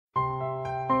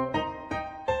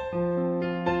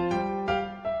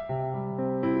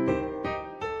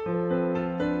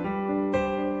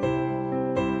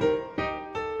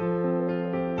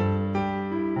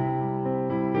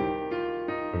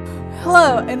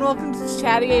Hello, and welcome to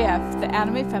Chatty AF, the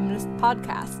anime feminist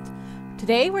podcast.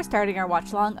 Today, we're starting our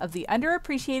watch-along of the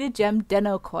underappreciated gem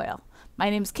Den-noh Coil. My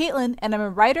name is Caitlin, and I'm a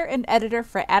writer and editor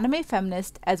for Anime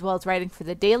Feminist, as well as writing for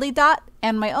The Daily Dot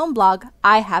and my own blog,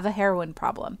 I Have a Heroin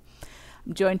Problem.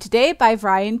 I'm joined today by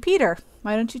Vrai and Peter.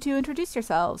 Why don't you two introduce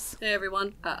yourselves? Hey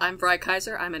everyone, I'm Vrai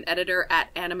Kaiser. I'm an editor at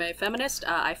Anime Feminist.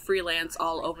 I freelance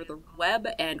all over the web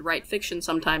and write fiction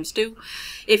sometimes too.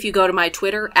 If you go to my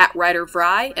Twitter,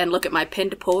 @WriterVry, and look at my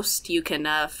pinned post, you can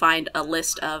find a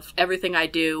list of everything I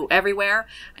do everywhere.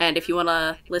 And if you want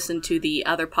to listen to the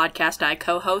other podcast I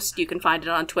co-host, you can find it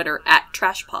on Twitter,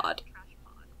 @TrashPod.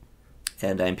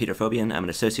 And I'm Peter Phobian. I'm an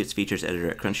Associates Features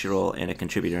Editor at Crunchyroll and a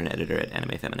contributor and editor at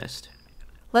Anime Feminist.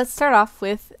 Let's start off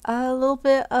with a little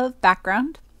bit of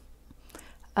background.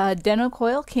 Den-noh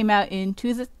Coil came out in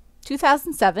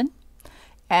 2007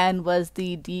 and was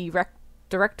the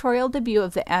directorial debut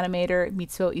of the animator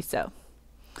Mitsuo Iso,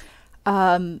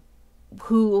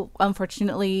 who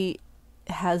unfortunately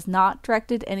has not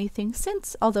directed anything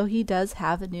since, although he does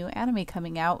have a new anime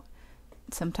coming out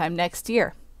sometime next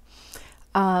year,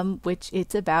 which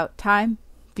it's about time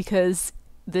because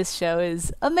this show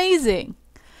is amazing.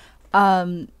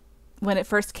 When it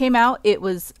first came out, it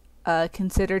was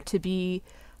considered to be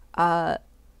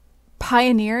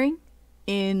pioneering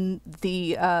in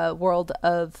the world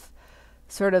of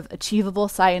sort of achievable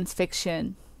science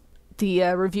fiction. The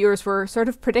reviewers were sort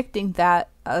of predicting that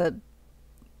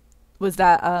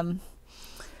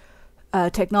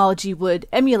technology would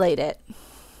emulate it.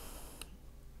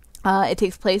 It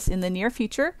takes place in the near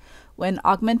future when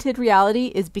augmented reality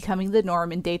is becoming the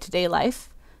norm in day-to-day life.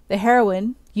 The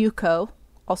heroine, Yuko,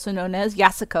 also known as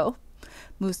Isako,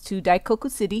 moves to Daikoku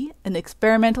City, an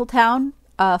experimental town,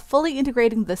 fully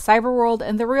integrating the cyber world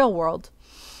and the real world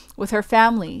with her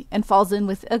family, and falls in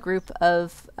with a group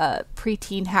of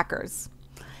preteen hackers.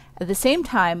 At the same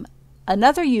time,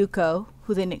 another Yuko,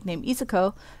 who they nickname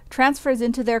Isako, transfers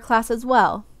into their class as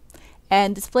well,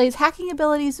 and displays hacking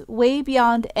abilities way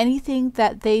beyond anything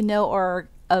that they know or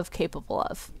are capable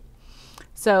of.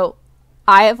 So,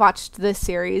 I have watched this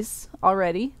series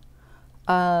already.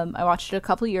 I watched it a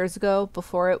couple years ago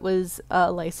before it was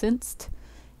licensed,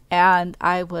 and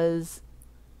I was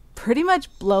pretty much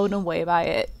blown away by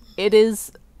it. It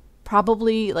is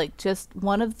probably like just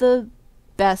one of the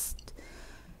best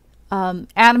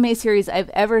anime series I've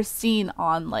ever seen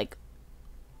on like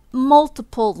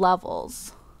multiple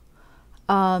levels.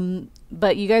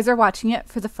 But you guys are watching it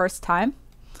for the first time.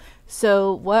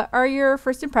 So what are your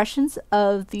first impressions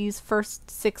of these first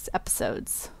 6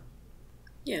 episodes?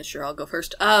 Yeah, sure, I'll go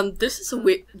first. This is a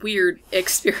weird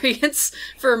experience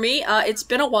for me. It's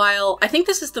been a while. I think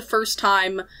this is the first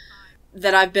time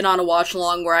that I've been on a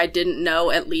watch-along where I didn't know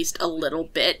at least a little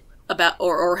bit about,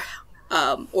 or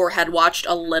had watched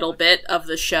a little bit of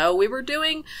the show we were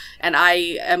doing. And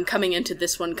I am coming into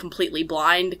this one completely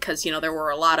blind because, you know, there were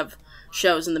a lot of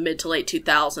shows in the mid to late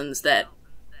 2000s that,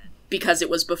 because it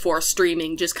was before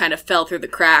streaming, just kind of fell through the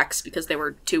cracks because they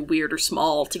were too weird or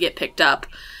small to get picked up.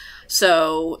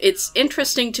 So it's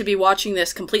interesting to be watching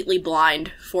this completely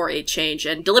blind for a change,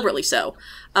 and deliberately so.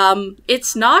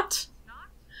 It's not...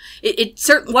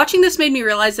 watching this made me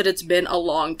realize that it's been a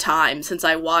long time since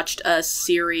I watched a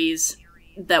series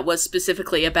that was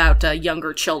specifically about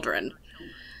younger children,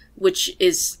 which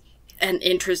is an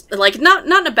interest... Like, not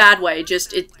in a bad way,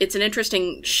 just it's an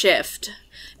interesting shift.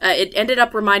 It ended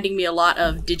up reminding me a lot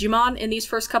of Digimon in these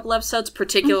first couple episodes,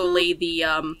 particularly the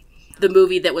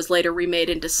movie that was later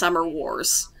remade into Summer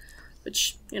Wars,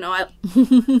 which, you know, I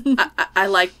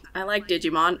like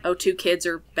Digimon. O2 kids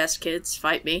are best kids,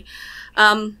 fight me.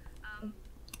 And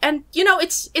you know,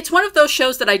 it's one of those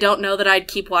shows that I don't know that I'd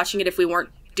keep watching it if we weren't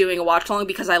doing a watch along,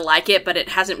 because I like it, but it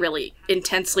hasn't really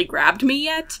intensely grabbed me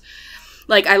yet.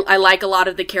 Like, I like a lot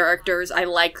of the characters. I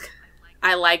like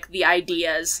the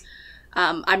ideas.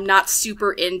 I'm not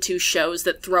super into shows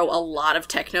that throw a lot of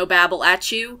techno-babble at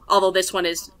you, although this one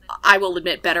is, I will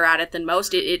admit, better at it than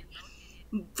most. It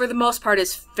for the most part,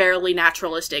 is fairly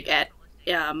naturalistic at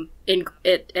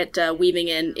weaving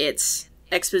in its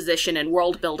exposition and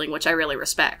world building, which I really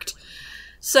respect.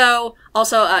 So,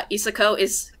 also, Isako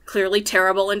is clearly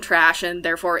terrible and trash, and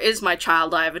therefore is my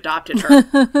child. I have adopted her.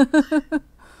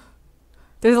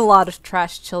 There's a lot of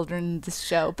trash children in this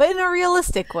show, but in a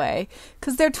realistic way,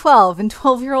 because they're 12, and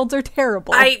 12-year-olds are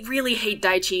terrible. I really hate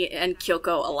Daichi and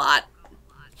Kyoko a lot.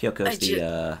 Kyoko's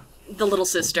the little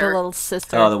sister. The little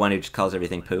sister. Oh, the one who just calls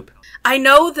everything poop? I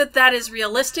know that is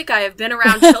realistic. I have been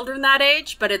around children that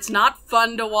age, but it's not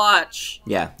fun to watch.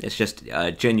 Yeah, it's just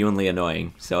genuinely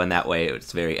annoying, so in that way,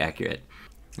 it's very accurate.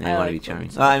 I want to be charming.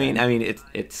 Well, I mean,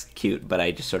 it's cute, but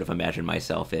I just sort of imagine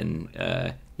myself in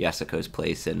Yasako's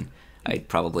place, and I'd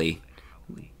probably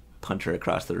punch her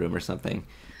across the room or something.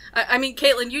 I mean,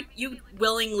 Caitlin, you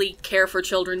willingly care for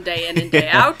children day in and day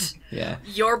out. Yeah.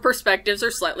 Your perspectives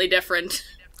are slightly different.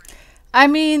 I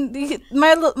mean,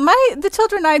 the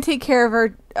children I take care of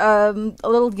are a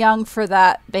little young for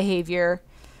that behavior,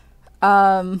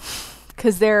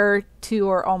 because they're 2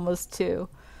 or almost 2.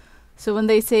 So when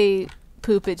they say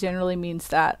poop, it generally means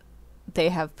that they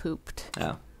have pooped.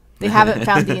 Oh. They haven't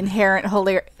found the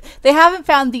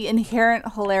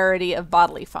inherent hilarity of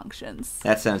bodily functions.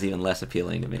 That sounds even less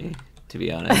appealing to me, to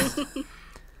be honest.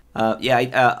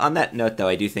 On that note, though,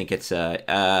 I do think it's,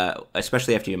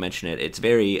 especially after you mention it, it's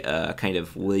very kind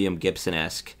of William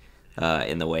Gibson-esque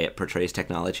in the way it portrays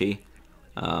technology.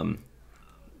 In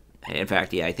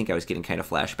fact, I think I was getting kind of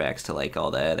flashbacks to like all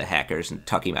the hackers and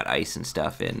talking about ice and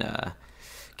stuff in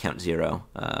Count Zero,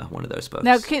 one of those books.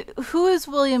 Now, who is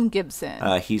William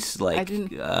Gibson? He's like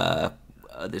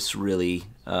this really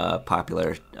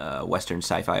popular Western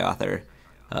sci-fi author,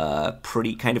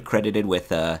 pretty kind of credited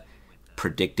with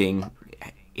predicting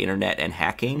internet and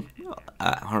hacking.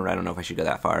 I don't know if I should go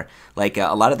that far. Like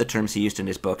a lot of the terms he used in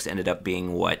his books ended up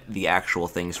being what the actual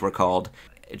things were called,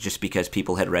 just because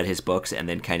people had read his books and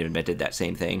then kind of invented that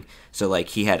same thing. So like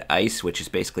he had ICE, which is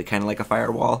basically kind of like a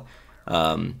firewall,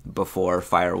 before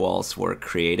firewalls were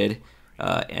created,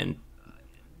 and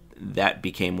that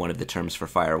became one of the terms for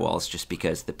firewalls just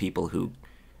because the people who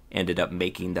ended up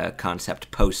making the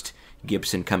concept post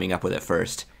Gibson coming up with it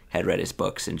first had read his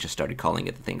books and just started calling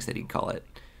it the things that he'd call it.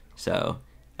 So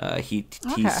he's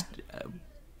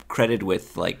credited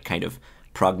with like kind of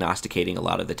prognosticating a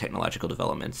lot of the technological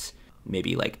developments,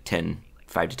 maybe like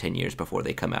 5 to 10 years before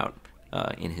they come out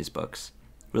in his books.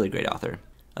 Really great author.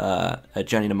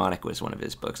 Johnny Mnemonic was one of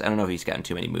his books. I don't know if he's gotten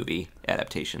too many movie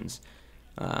adaptations.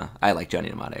 I like Johnny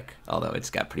Mnemonic, although it's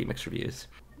got pretty mixed reviews.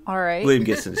 All right. William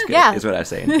Gibson is good, Yeah. is what I was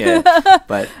saying. Yeah,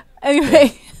 but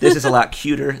Anyway. this is a lot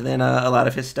cuter than a lot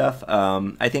of his stuff.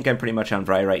 I think I'm pretty much on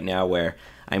Vrai right now, where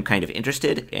I'm kind of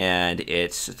interested, and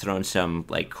it's thrown some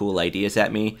like cool ideas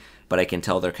at me, but I can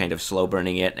tell they're kind of slow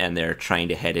burning it, and they're trying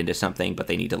to head into something, but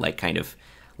they need to like kind of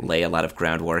lay a lot of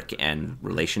groundwork and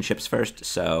relationships first.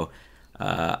 So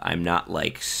I'm not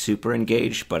like super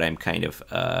engaged, but I'm kind of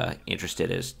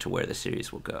interested as to where the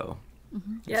series will go.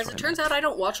 Mm-hmm. Yeah, as it turns out, I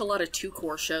don't watch a lot of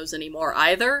 2-core shows anymore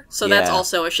either, so that's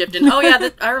also a shift in,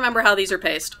 I remember how these are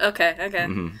paced. Okay.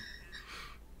 Mm-hmm.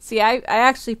 See, I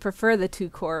actually prefer the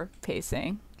 2-core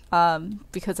pacing,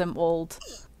 because I'm old.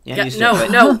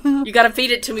 No, you gotta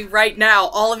feed it to me right now.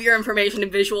 All of your information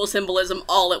and visual symbolism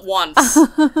all at once.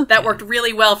 That worked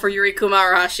really well for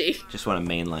Yurikuma Arashi. Just want to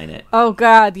mainline it. Oh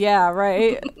god, yeah,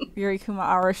 right. Yurikuma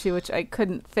Arashi, which I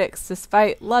couldn't fix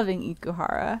despite loving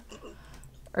Ikuhara.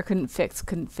 Or couldn't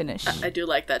finish. I do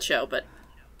like that show, but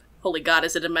holy god,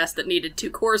 is it a mess that needed 2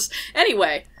 cores.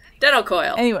 Anyway, Den-noh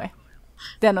Coil.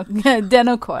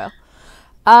 Den-noh Coil.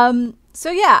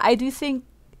 So yeah, I do think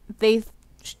they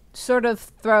sort of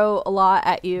throw a lot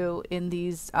at you in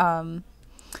these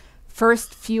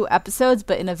first few episodes,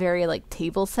 but in a very like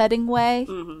table setting way.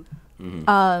 Mm-hmm.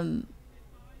 Mm-hmm.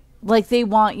 Like they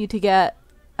want you to get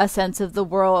a sense of the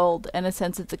world and a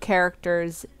sense of the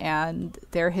characters and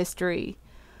their history.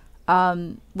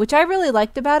 Which I really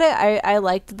liked about it. I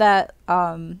liked that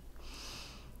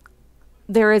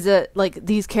there is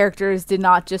these characters did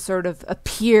not just sort of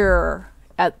appear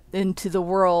into the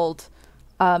world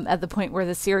at the point where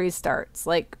the series starts.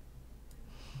 Like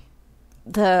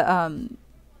the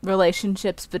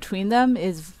relationships between them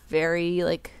is very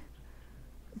like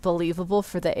believable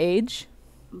for the age.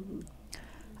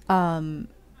 Mm-hmm.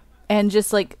 And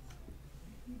just like,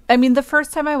 I mean, the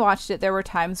first time I watched it, there were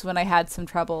times when I had some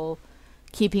trouble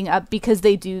keeping up because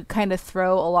they do kind of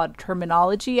throw a lot of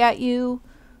terminology at you,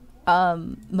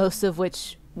 most of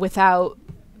which without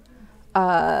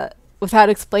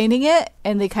explaining it,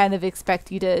 and they kind of expect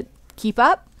you to keep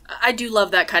up. I do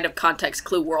love that kind of context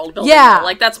clue world building. Yeah.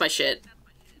 Like, that's my shit.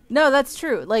 No, that's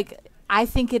true. Like, I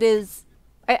think it is...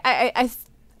 I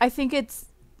think it's,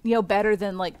 better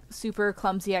than, like, super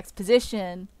clumsy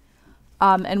exposition.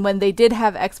 And when they did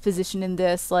have exposition in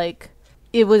this, like,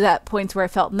 it was at points where I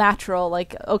felt natural.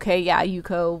 Like, okay, yeah,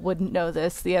 Yuko wouldn't know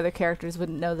this. The other characters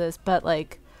wouldn't know this. But,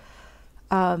 like,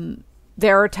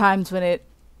 there are times when it,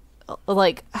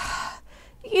 like,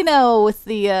 with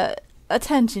the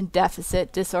attention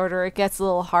deficit disorder, it gets a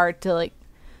little hard to, like,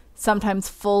 sometimes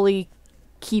fully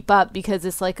keep up because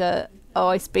it's like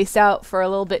I spaced out for a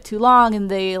little bit too long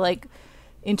and they, like,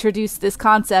 introduced this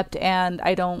concept and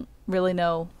I don't really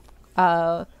know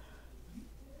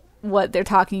what they're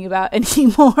talking about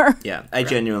anymore. Yeah, I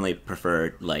genuinely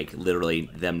prefer, like, literally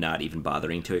them not even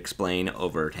bothering to explain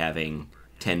over having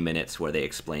 10 minutes where they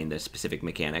explain the specific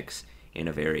mechanics in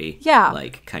a very,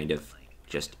 like, kind of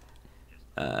just,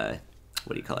 what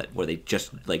do you call it? Where they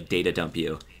just, like, data dump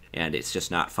you, and it's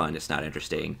just not fun, it's not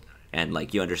interesting, and,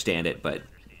 like, you understand it, but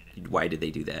why did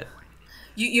they do that?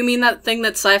 You mean that thing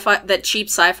that cheap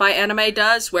sci-fi anime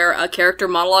does, where a character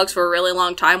monologues for a really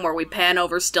long time, where we pan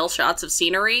over still shots of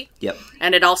scenery? Yep.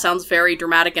 And it all sounds very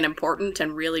dramatic and important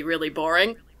and really, really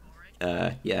boring?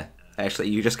 Yeah. Actually,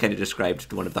 you just kind of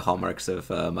described one of the hallmarks of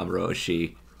Mamoru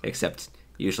Oshii, except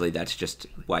usually that's just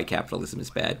why capitalism is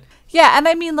bad. Yeah, and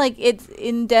I mean, like, it's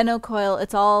in Den-noh Coil,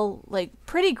 it's all, like,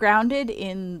 pretty grounded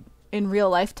in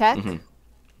real-life tech.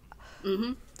 Mm-hmm.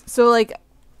 Mm-hmm. So, like,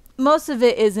 most of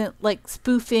it isn't, like,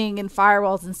 spoofing and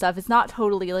firewalls and stuff. It's not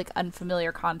totally, like,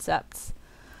 unfamiliar concepts.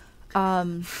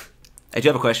 I do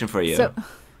have a question for you. So,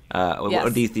 what are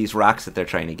these rocks that they're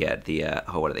trying to get?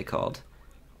 What are they called?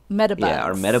 Metabugs. Yeah,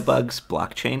 are Metabugs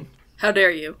blockchain? How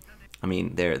dare you? I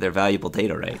mean, they're valuable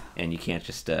data, right? And you can't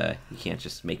just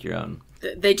make your own.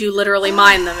 They do literally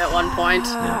mine them at one point.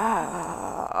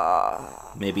 Yeah.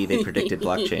 Maybe they predicted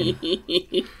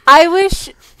blockchain. I wish.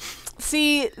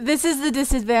 See, this is the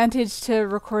disadvantage to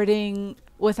recording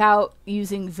without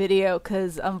using video,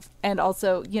 because and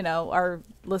also, you know, our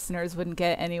listeners wouldn't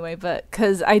get it anyway, but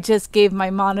because I just gave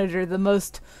my monitor the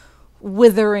most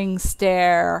withering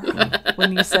stare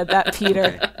when you said that,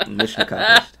 Peter. Okay. Mission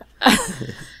accomplished.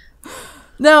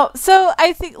 No, so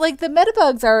I think, like, the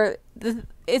Metabugs are,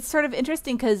 it's sort of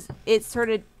interesting because it sort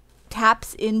of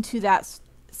taps into that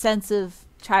sense of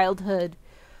childhood,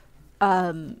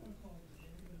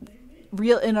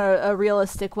 real in a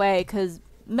realistic way, because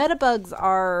Metabugs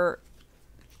are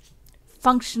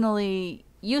functionally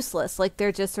useless. Like,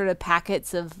 they're just sort of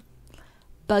packets of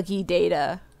buggy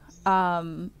data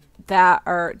that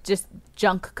are just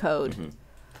junk code.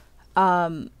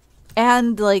 Mm-hmm.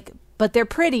 And, like, but they're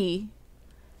pretty,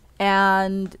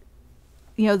 and,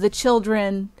 you know, the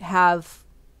children have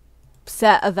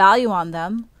set a value on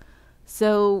them,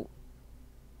 so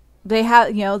they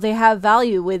have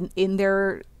value in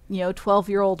their,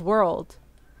 12-year-old world.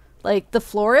 Like, the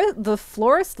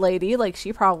florist lady, like,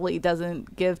 she probably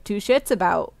doesn't give two shits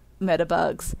about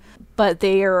Metabugs, but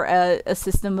they are a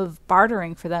system of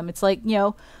bartering for them. It's like,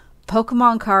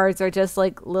 Pokemon cards are just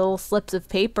like little slips of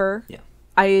paper. Yeah.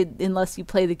 Unless you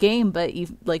play the game, but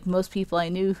like, most people I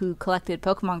knew who collected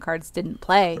Pokemon cards didn't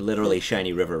play. Or literally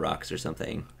shiny river rocks or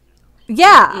something.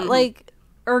 Yeah, mm-hmm. Like,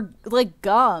 or like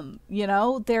gum,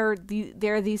 There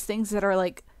are these things that are,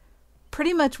 like,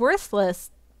 pretty much worthless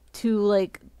to,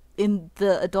 like, in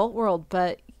the adult world,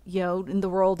 but, in the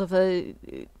world of a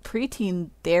preteen,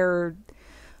 they're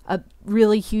a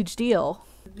really huge deal.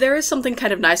 There is something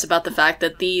kind of nice about the fact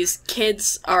that these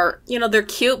kids are, they're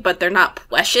cute, but they're not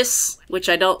precious, which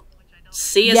I don't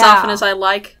see as often as I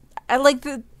like. I like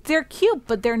they're cute,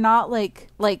 but they're not like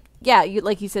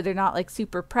you said, they're not, like,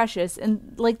 super precious,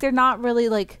 and, like, they're not really,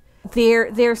 like,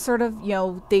 they're sort of,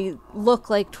 they look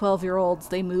like 12-year-olds,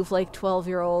 they move like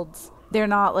 12-year-olds. They're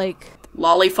not, like,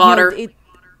 lolly fodder.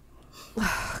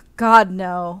 God,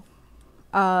 no.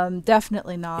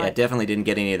 Definitely not. Yeah, definitely didn't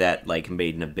get any of that, like,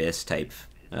 Made in Abyss type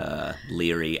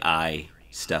leery eye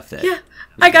stuff that... Yeah,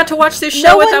 I got to watch this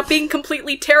show without being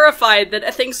completely terrified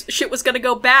that shit was going to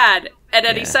go bad at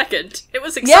any second. It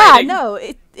was exciting. Yeah, no,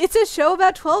 it's a show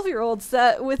about 12-year-olds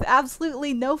with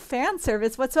absolutely no fan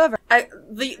service whatsoever.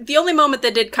 The only moment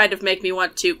that did kind of make me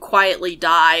want to quietly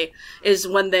die is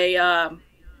when they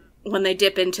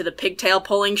dip into the pigtail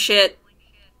pulling shit.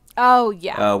 Oh,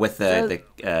 yeah. With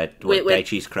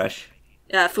Daichi's crush?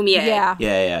 Fumie.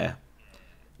 Yeah.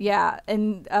 Yeah,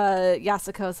 and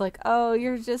Yasuko's like, "Oh,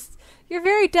 you're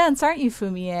very dense, aren't you,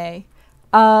 Fumie?"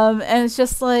 And it's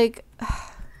just like,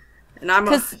 and I'm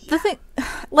because the thing,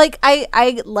 like,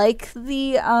 I like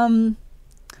the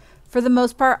for the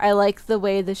most part, I like the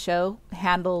way the show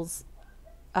handles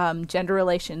gender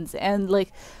relations, and,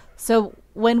 like, so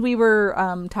when we were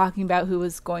talking about who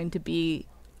was going to be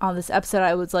on this episode,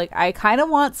 I was like, I kind of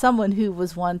want someone who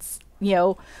was once,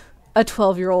 a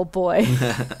 12-year-old boy.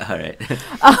 All right.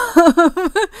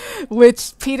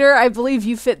 Which, Peter, I believe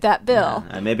you fit that bill.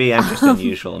 Yeah, maybe I'm just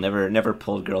unusual. Never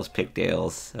pulled girls'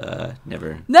 pigtails.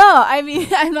 Never. No, I mean,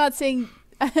 I'm not saying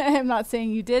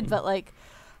you did, but, like,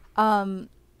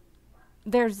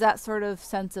 there's that sort of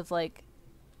sense of, like,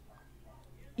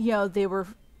 when they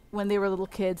were little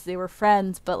kids, they were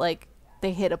friends, but, like,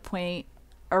 they hit a point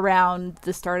around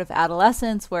the start of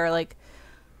adolescence where, like,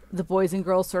 the boys and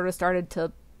girls sort of started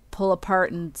to pull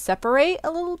apart and separate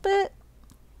a little bit.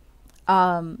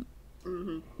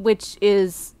 which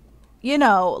is, you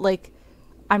know, like,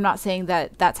 I'm not saying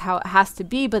that that's how it has to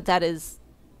be, but that is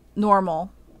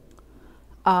normal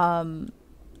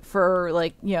for,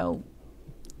 like, you know,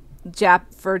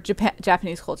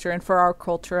 Japanese culture and for our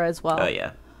culture as well. Oh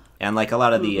yeah, and like a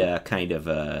lot of the kind of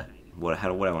what I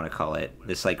want to call it,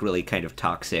 this like really kind of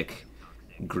toxic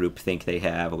group think they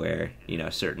have, where, you know,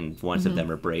 certain ones of them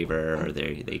are braver, or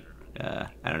they I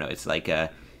don't know. It's like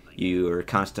you are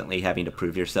constantly having to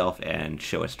prove yourself and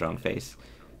show a strong face.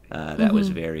 That was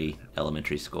very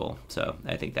elementary school, so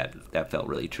I think that felt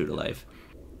really true to life.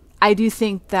 I do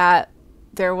think that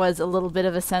there was a little bit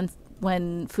of a sense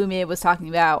when Fumie was talking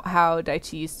about how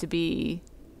Daichi used to be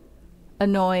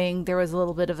annoying. There was a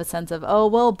little bit of a sense of, oh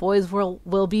well, boys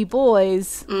will be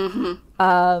boys,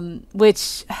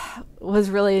 which was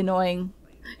really annoying.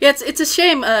 Yeah, it's a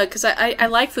shame because I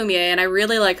like Fumie and I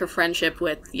really like her friendship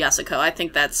with Yasuko. I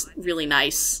think that's really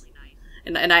nice.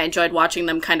 And I enjoyed watching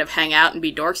them kind of hang out and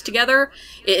be dorks together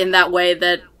in that way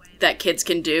that kids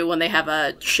can do when they have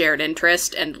a shared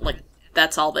interest, and, like,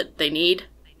 that's all that they need.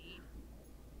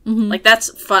 Like,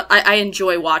 that's fun. I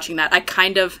enjoy watching that. I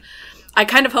kind of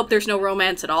hope there's no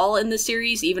romance at all in the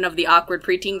series, even of the awkward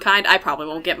preteen kind. I probably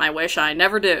won't get my wish. I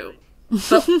never do.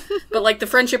 But like, the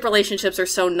friendship relationships are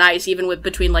so nice, even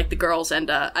between like the girls and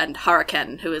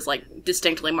Haraken, who is like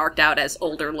distinctly marked out as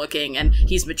older looking, and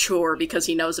he's mature because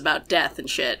he knows about death and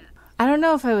shit. I don't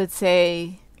know if I would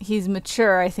say he's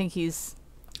mature. I think he's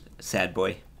sad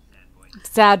boy.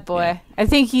 Yeah. I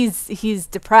think he's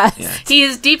depressed. Yeah. He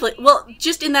is deeply, well,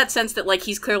 just in that sense that, like,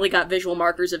 he's clearly got visual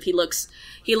markers of he looks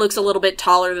a little bit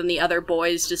taller than the other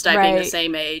boys, despite being the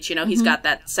same age. You know, he's got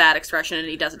that sad expression and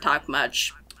he doesn't talk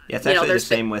much. Yeah, it's actually the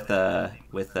same with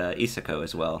Isako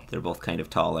as well. They're both kind of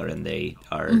taller, and they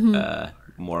are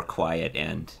more quiet,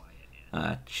 and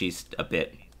she's a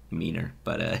bit meaner,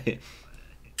 but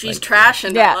she's trash,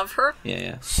 and I love her.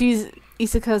 Yeah.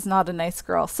 Isako's not a nice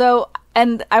girl. So,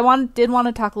 and I did want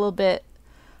to talk a little bit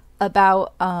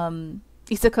about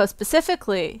Isako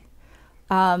specifically,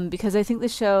 because I think the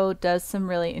show does some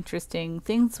really interesting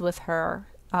things with her,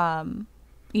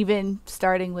 even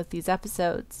starting with these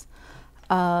episodes.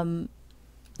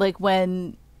 Like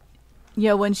when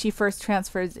she first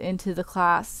transfers into the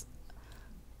class,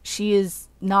 she is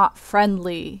not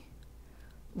friendly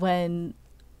when,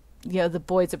 the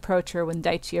boys approach her, when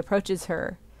Daichi approaches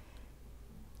her.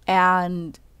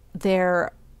 And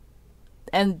their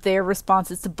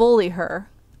response is to bully her,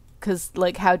 because,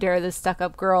 like, how dare this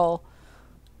stuck-up girl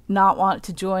not want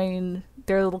to join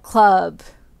their little club.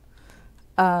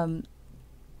 And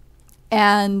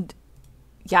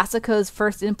Yasuko's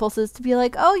first impulse is to be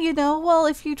like, oh, well,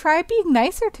 if you try being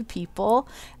nicer to people.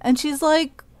 And she's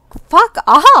like, fuck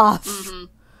off.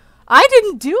 I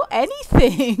didn't do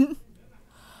anything.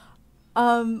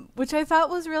 Which I thought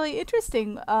was really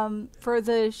interesting for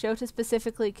the show to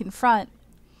specifically confront.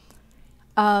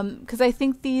 Because I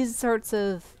think these sorts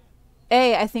of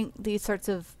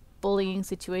bullying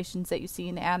situations that you see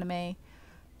in anime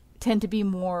tend to be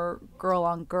more girl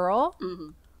on girl.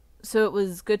 So it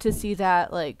was good to see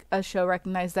that, like, a show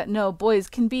recognized that no, boys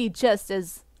can be just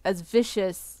as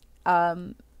vicious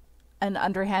and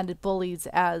underhanded bullies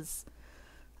as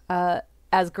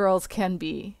girls can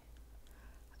be.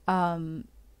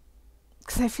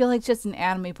 Because I feel like just in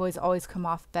anime, boys always come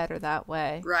off better that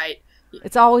way. Right.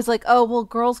 It's always like, oh, well,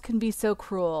 girls can be so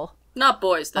cruel. Not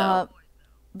boys, though.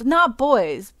 But not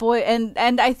boys.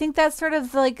 And I think that's sort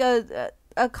of like a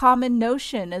common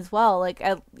notion as well, like,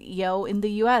 in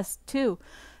the US too,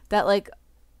 that, like,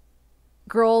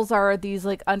 girls are these,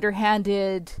 like,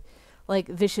 underhanded, like,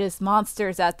 vicious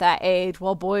monsters at that age,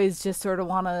 while boys just sort of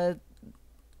want to,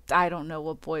 I don't know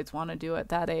what boys want to do at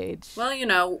that age.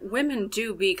 Well, women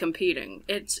do be competing.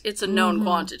 It's a known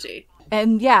quantity.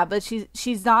 And yeah, but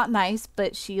she's not nice,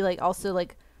 but she, like, also,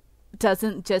 like,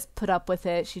 doesn't just put up with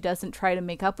it. She doesn't try to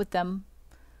make up with them.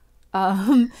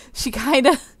 She kind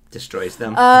of destroys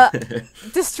them.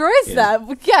 Destroys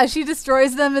them. Yeah, she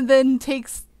destroys them and then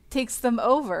takes them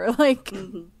over. Like,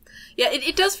 yeah,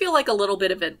 it does feel like a little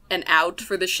bit of an out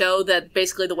for the show, that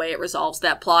basically the way it resolves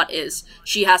that plot is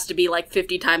she has to be like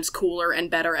 50 times cooler and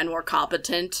better and more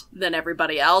competent than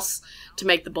everybody else to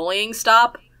make the bullying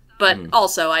stop. But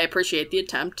also, I appreciate the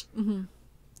attempt.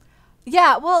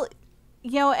 Yeah, well,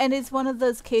 and it's one of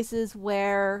those cases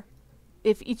where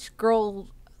if each girl's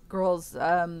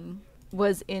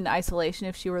was in isolation,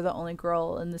 if she were the only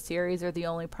girl in the series or the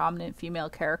only prominent female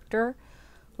character,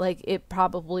 like, it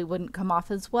probably wouldn't come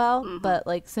off as well. But,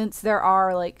 like, since there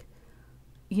are, like,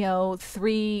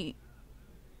 3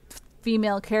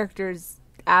 female characters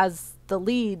as the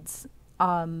leads,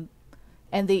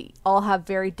 and they all have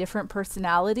very different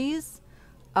personalities,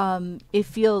 it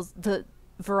feels, the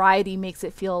variety makes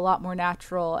it feel a lot more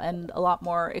natural and a lot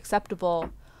more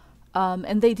acceptable.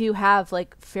 And they do have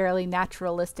like fairly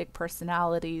naturalistic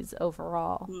personalities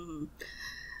overall. Mm-hmm.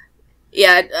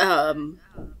 Yeah,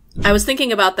 I was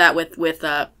thinking about that with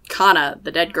Kana,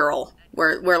 the dead girl,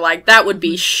 where like that would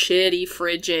be shitty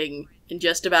fridging in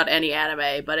just about any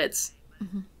anime, but it's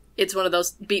one of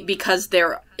those, because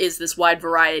there is this wide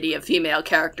variety of female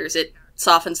characters, it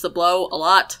softens the blow a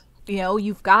lot. You know,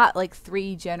 you've got like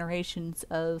 3 generations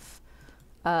of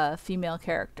female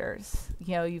characters.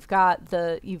 You know, you've got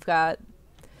Yasuko,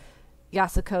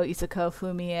 Isako,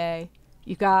 Fumie,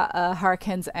 you've got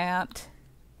Haruken's aunt,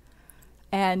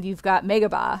 and you've got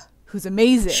Megabaa, who's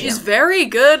amazing. She's very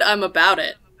good. I'm about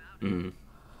it. Mm.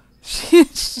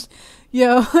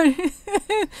 Yo,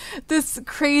 this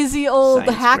crazy old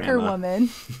Science hacker grandma. woman.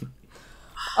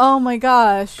 Oh my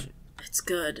gosh. It's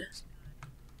good.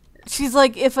 She's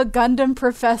like if a Gundam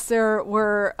professor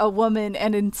were a woman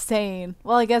and insane.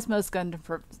 Well, I guess most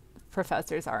Gundam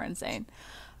professors are insane.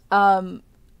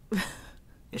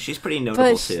 She's pretty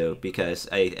notable too, because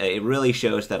it really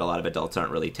shows that a lot of adults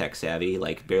aren't really tech savvy.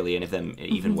 Like barely any of them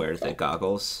even wear the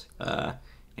goggles.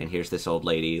 And here's this old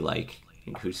lady like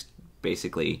who's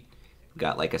basically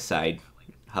got like a side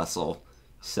hustle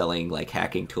selling like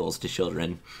hacking tools to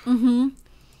children. Mm-hmm.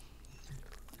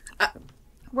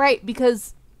 Right,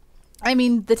 because I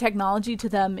mean the technology to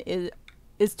them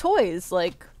is toys.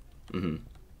 Like, you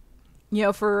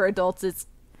know, for adults it's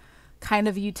kind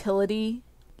of utility.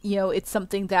 You know, it's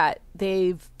something that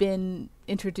they've been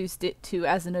introduced it to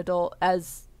as an adult,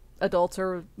 as adults,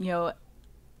 or, you know,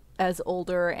 as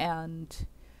older, and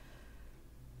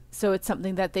so it's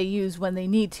something that they use when they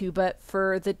need to. But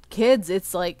for the kids,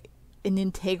 it's like an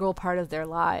integral part of their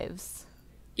lives.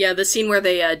 Yeah, the scene where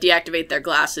they deactivate their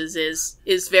glasses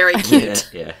is very cute.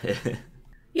 Yeah.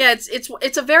 Yeah,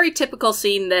 it's a very typical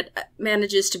scene that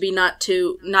manages to be not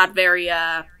very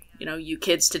you know, you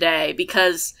kids today,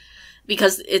 because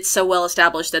it's so well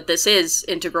established that this is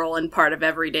integral and part of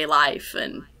everyday life,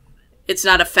 and it's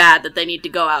not a fad that they need to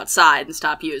go outside and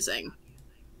stop using.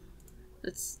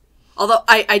 Although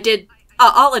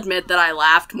I'll admit that I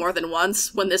laughed more than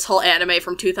once when this whole anime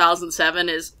from 2007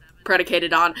 is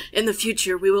predicated on, in the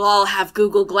future we will all have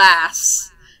Google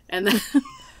Glass, and then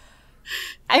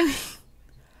I mean,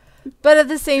 but at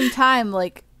the same time,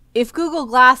 like, if Google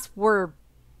Glass were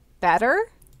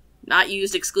better, not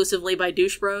used exclusively by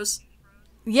douche bros,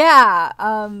 yeah,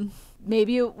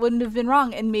 maybe it wouldn't have been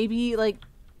wrong, and maybe like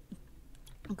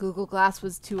Google Glass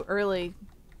was too early,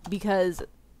 because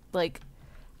like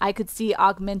I could see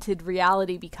augmented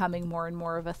reality becoming more and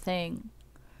more of a thing.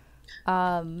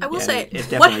 I will say,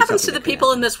 what happens to the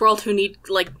people in this world who need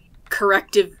like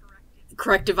corrective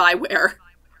eyewear?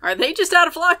 Are they just out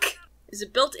of luck? Is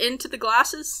it built into the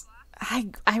glasses?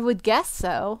 I would guess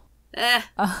so. I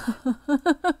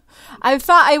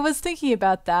was thinking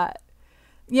about that.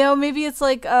 You know, maybe it's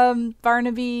like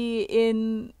Barnaby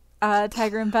in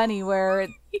Tiger and Bunny, where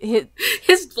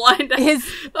his blind eye,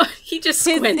 he just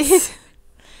squints.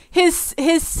 His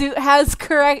suit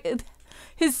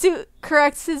his suit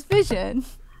corrects his vision.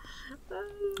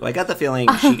 Well, I got the feeling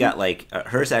she got like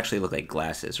hers actually look like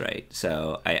glasses, right?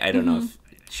 So I don't know if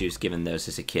she was given those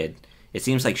as a kid. It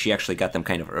seems like she actually got them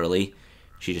kind of early.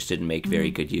 She just didn't make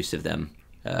very good use of them.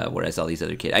 Whereas all these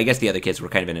other kids, I guess the other kids were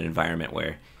kind of in an environment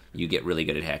where you get really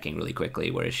good at hacking really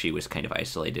quickly, whereas she was kind of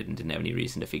isolated and didn't have any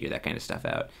reason to figure that kind of stuff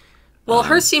out. Well,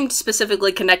 hers seemed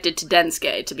specifically connected to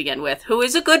Densuke to begin with, who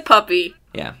is a good puppy.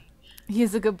 Yeah.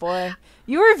 He's a good boy.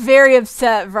 You were very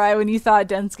upset, Vrai, when you thought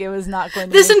Densuke was not going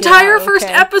to This make entire it out, first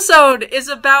okay? episode is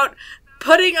about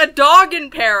putting a dog in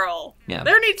peril. Yeah.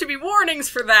 There need to be warnings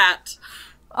for that.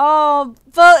 Oh,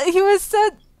 but he was so...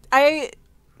 I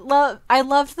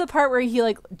loved the part where he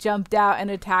like jumped out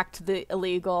and attacked the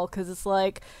illegal, because it's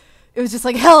like, it was just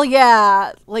like, hell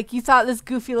yeah, like you thought this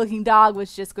goofy looking dog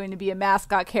was just going to be a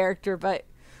mascot character, but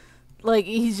like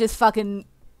he's just fucking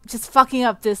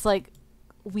up this like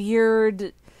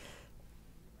weird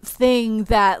thing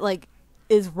that like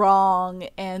is wrong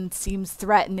and seems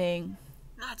threatening.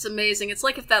 That's amazing. It's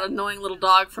like if that annoying little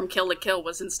dog from Kill la Kill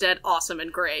was instead awesome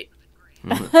and great.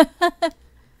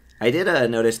 I did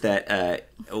notice that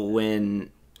when,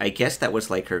 I guess that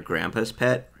was like her grandpa's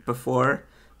pet before,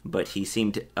 but he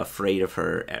seemed afraid of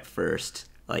her at first,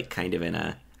 like kind of in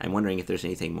a, I'm wondering if there's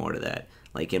anything more to that,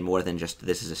 like in more than just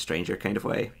this is a stranger kind of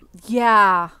way.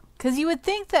 Yeah, because you would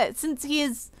think that since he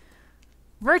is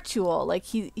virtual, like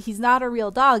he's not a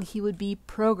real dog, he would be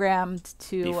programmed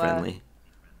to Be friendly.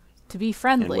 to be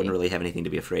friendly. And wouldn't really have anything to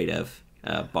be afraid of.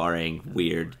 barring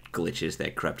weird glitches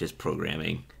that corrupt his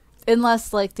programming.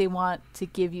 Unless, like, they want to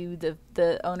give you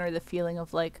the owner the feeling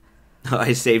of, like, Oh,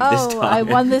 I saved this dog. I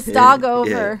won this dog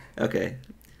over. Yeah. Okay.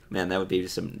 Man, that would be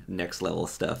some next level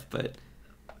stuff, but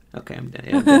okay, I'm done.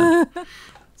 Yeah, I'm done.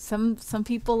 Some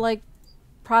people like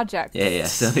projects. Yeah.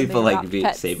 Some people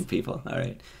like saving people. All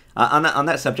right. On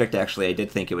that subject, actually, I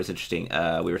did think it was interesting.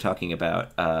 We were talking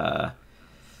about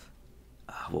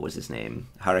what was his name?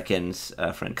 Hurricane's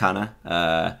friend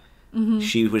Kana.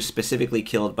 She was specifically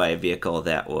killed by a vehicle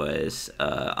that was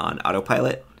on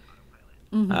autopilot,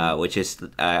 which is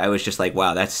I was just like,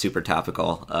 wow, that's super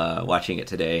topical. Watching it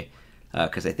today,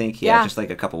 because I think just like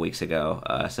a couple weeks ago,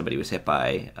 somebody was hit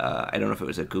by I don't know if it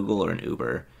was a Google or an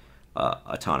Uber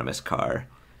autonomous car.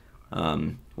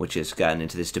 Which has gotten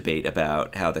into this debate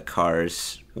about how the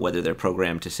cars, whether they're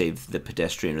programmed to save the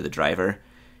pedestrian or the driver,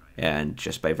 and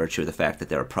just by virtue of the fact that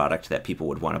they're a product that people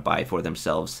would want to buy for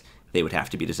themselves, they would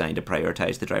have to be designed to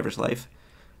prioritize the driver's life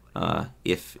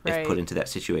if put into that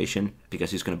situation, because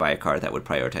who's going to buy a car that would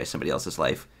prioritize somebody else's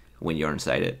life when you're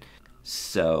inside it?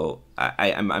 So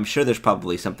I'm sure there's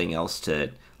probably something else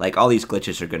to, like, all these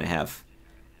glitches are going to have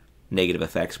negative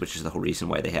effects, which is the whole reason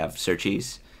why they have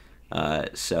searchies.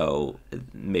 So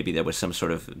maybe there was some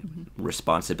sort of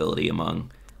responsibility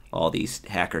among all these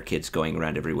hacker kids going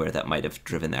around everywhere that might have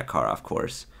driven that car off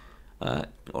course,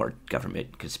 or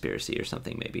government conspiracy or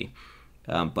something maybe.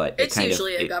 But it's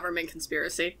usually a government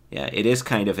conspiracy. Yeah, it is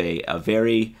kind of a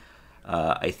very,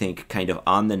 I think, kind of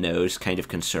on the nose kind of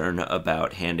concern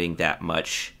about handing that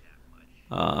much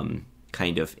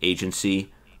kind of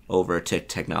agency over to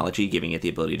technology, giving it the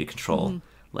ability to control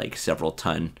like several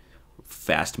ton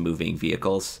fast-moving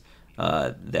vehicles.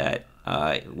 That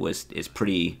is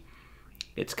pretty.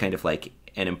 It's kind of like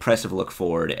an impressive look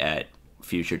forward at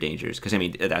future dangers, because I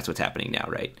mean that's what's happening now,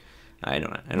 right? I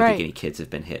don't think any kids have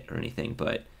been hit or anything,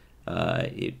 but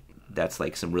that's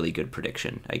like some really good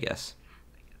prediction, I guess.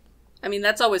 I mean,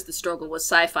 that's always the struggle with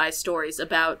sci-fi stories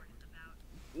about,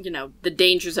 you know, the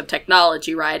dangers of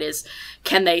technology, right? Is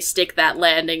can they stick that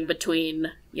landing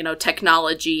between, you know,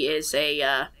 technology is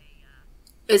a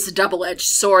double-edged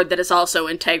sword that is also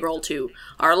integral to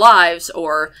our lives,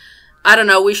 or I don't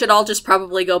know, we should all just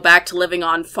probably go back to living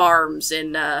on farms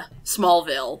in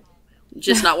Smallville.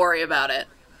 Just not worry about it.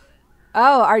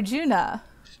 Oh, Arjuna.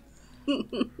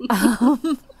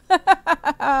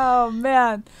 Oh,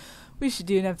 man. We should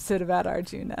do an episode about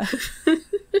Arjuna.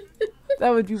 That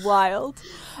would be wild.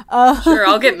 Sure,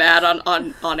 I'll get mad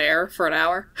on air for an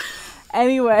hour.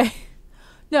 Anyway.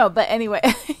 No,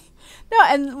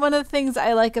 and one of the things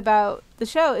I like about the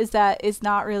show is that it's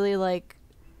not really like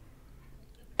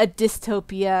a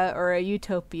dystopia or a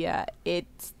utopia.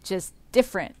 It's just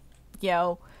different. You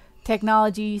know,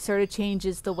 technology sort of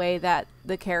changes the way that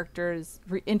the characters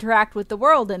interact with the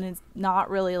world, and it's not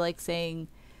really like saying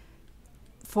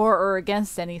for or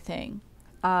against anything.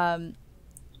 And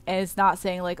it's not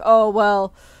saying like, oh,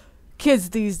 well,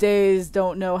 kids these days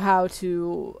don't know how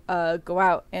to go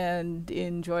out and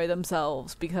enjoy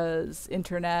themselves because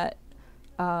internet.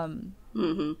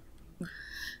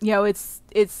 You know,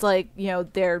 it's like, you know,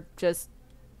 they're just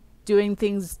doing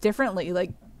things differently.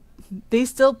 Like, they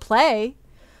still play.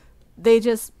 They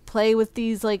just play with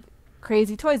these like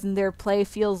crazy toys, and their play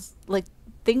feels like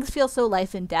things feel so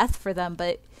life and death for them.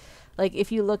 But like,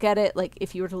 if you look at it, like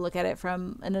if you were to look at it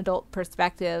from an adult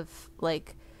perspective,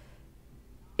 like,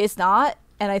 it's not.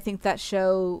 And I think the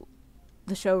show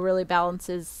really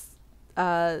balances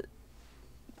that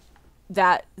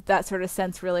sort of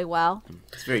sense really well.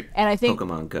 It's very and I think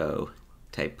Pokemon Go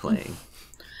type playing.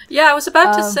 Yeah, I was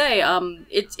about to say,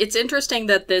 it's interesting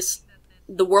that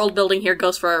the world building here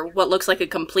goes for what looks like a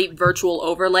complete virtual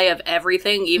overlay of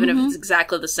everything, even if it's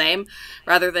exactly the same,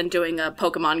 rather than doing a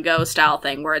Pokemon Go style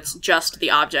thing where it's just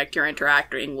the object you're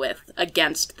interacting with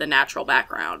against the natural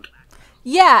background.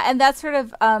 Yeah, and that's sort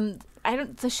of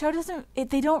the show doesn't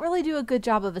they don't really do a good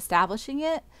job of establishing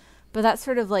it, but that's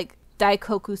sort of like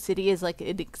Daikoku City is like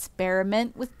an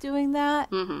experiment with doing that.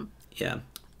 Yeah.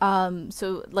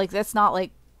 So like that's not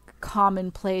like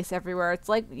commonplace everywhere. It's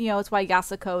like, you know, it's why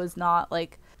Yasuko is not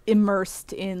like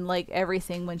immersed in like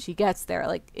everything when she gets there.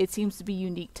 Like, it seems to be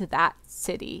unique to that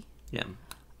city. Yeah.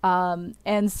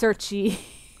 And Searchy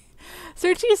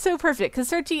is so perfect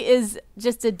because Searchy is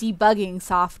just a debugging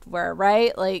software,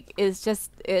 right? Like, it's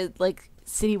just like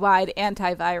citywide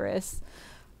antivirus.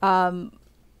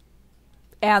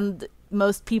 And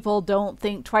most people don't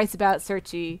think twice about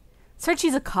Searchy.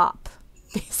 Searchy's a cop,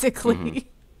 basically.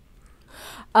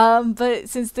 But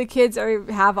since the kids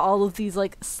have all of these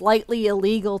like slightly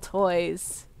illegal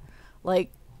toys,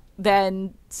 like,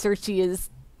 then Searchy is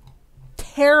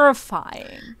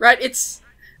terrifying. Right? It's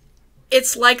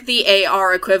like the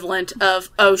AR equivalent of,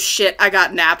 oh shit, I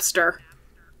got Napster.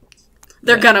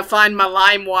 They're gonna find my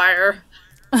LimeWire.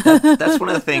 That's one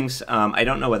of the things. I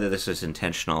don't know whether this is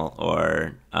intentional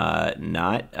or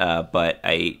not, but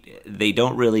they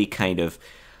don't really kind of,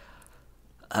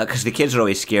 because the kids are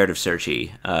always scared of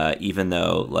Searchy, even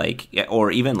though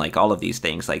or even all of these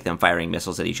things, like them firing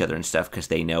missiles at each other and stuff, because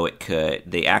they know it could.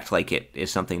 They act like it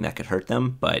is something that could hurt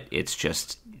them, but it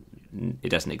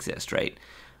doesn't exist, right?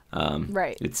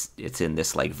 Right. It's in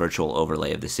this virtual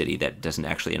overlay of the city that doesn't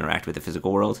actually interact with the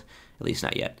physical world, at least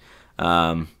not yet.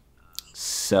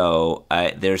 So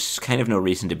there's kind of no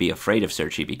reason to be afraid of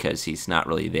Searchy because he's not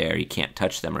really there. You can't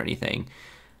touch them or anything.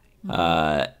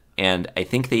 And I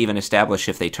think they even establish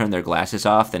if they turn their glasses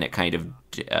off, then it kind of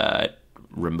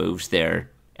removes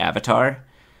their avatar.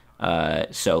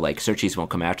 So Searchies won't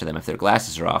come after them if their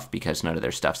glasses are off because none of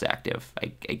their stuff's active,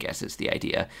 I guess is the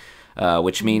idea.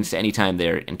 Which means anytime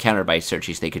they're encountered by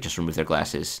Searchies, they could just remove their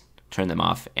glasses, turn them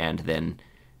off, and then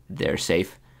they're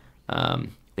safe.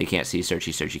 They can't see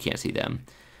Searchy, Searchy can't see them.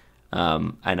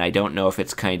 And I don't know if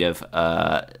it's kind of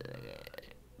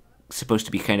supposed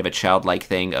to be kind of a childlike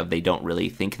thing of they don't really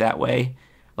think that way.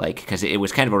 Because it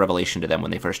was kind of a revelation to them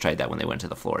when they first tried that when they went to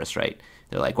the florist, right?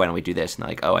 They're like, why don't we do this? And they're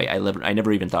like, oh, I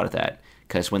never even thought of that.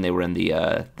 Because when they were in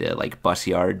the bus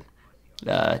yard,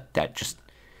 that just...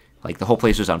 the whole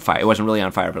place was on fire. It wasn't really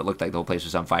on fire, but it looked like the whole place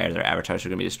was on fire. Their avatars were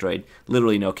going to be destroyed.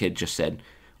 Literally no kid just said,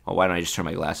 well, why don't I just turn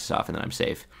my glasses off and then I'm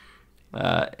safe?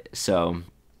 So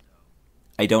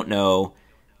I don't know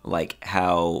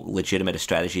how legitimate a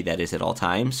strategy that is at all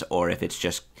times, or if it's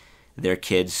just their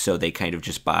kids so they kind of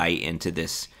just buy into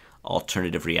this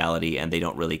alternative reality and they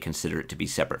don't really consider it to be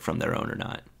separate from their own or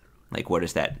not. Where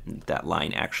does that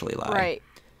line actually lie?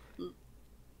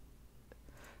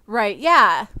 Right,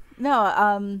 yeah.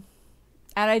 No,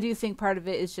 and I do think part of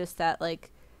it is just that,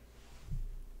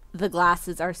 the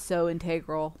glasses are so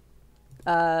integral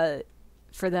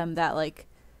for them that,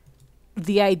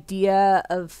 the idea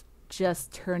of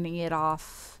just turning it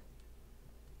off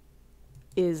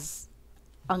is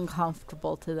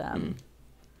uncomfortable to them.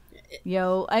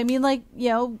 I mean, a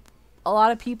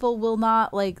lot of people will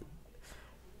not,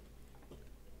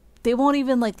 they won't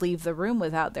even, leave the room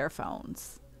without their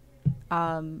phones.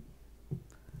 The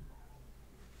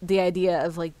idea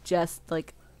of just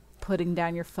putting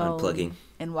down your phone, unplugging,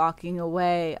 and walking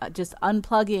away, just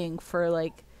unplugging for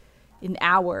an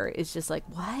hour is just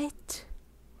what?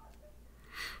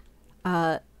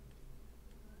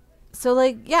 So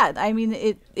yeah, I mean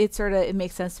it sort of, it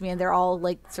makes sense to me, and they're all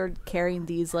sort of carrying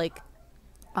these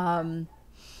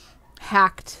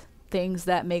hacked things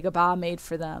that Megabaa made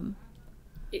for them.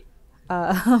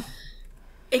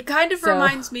 It kind of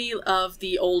reminds me of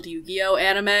the old Yu-Gi-Oh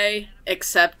anime,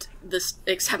 except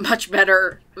much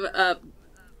better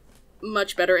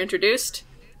introduced.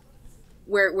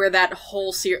 Where that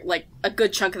whole a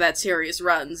good chunk of that series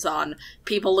runs on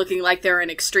people looking like they're in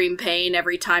extreme pain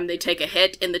every time they take a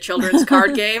hit in the children's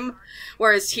card game.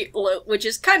 Whereas which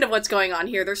is kind of what's going on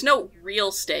here. There's no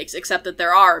real stakes, except that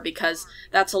there are, because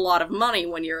that's a lot of money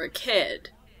when you're a kid,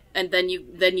 and then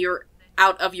you're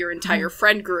out of your entire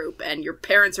friend group, and your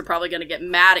parents are probably going to get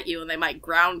mad at you and they might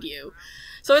ground you.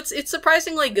 So it's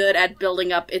surprisingly good at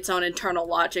building up its own internal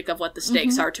logic of what the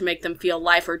stakes are to make them feel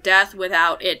life or death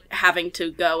without it having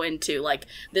to go into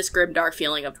this grimdark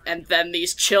feeling of, and then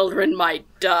these children might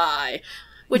die,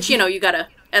 which you gotta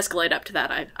escalate up to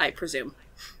that, I presume.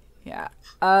 Yeah.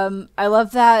 I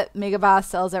love that Megabaa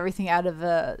sells everything out of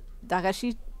a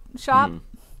Dagashi shop.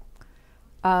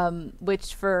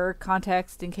 Which, for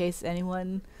context, in case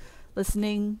anyone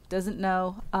listening doesn't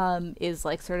know, is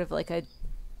sort of a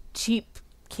cheap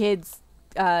kids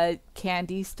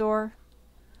candy store,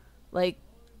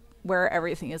 where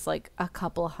everything is a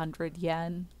couple hundred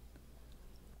yen.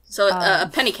 So a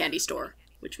penny candy store,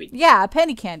 a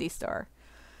penny candy store.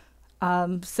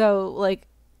 So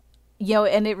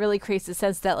and it really creates a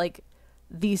sense that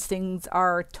these things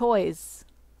are toys.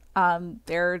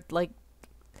 They're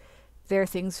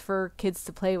things for kids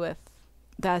to play with.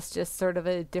 That's just sort of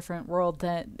a different world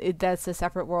that's a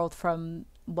separate world from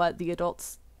what the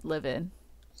adults live in.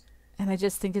 And I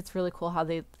just think it's really cool how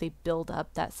they build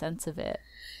up that sense of it.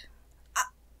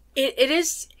 It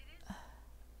is.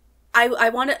 I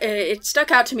want to. It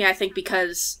stuck out to me, I think,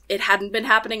 because it hadn't been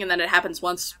happening, and then it happens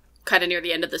once, kind of near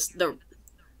the end of the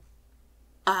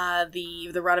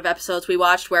run of episodes we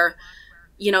watched, where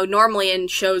normally in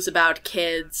shows about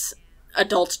kids,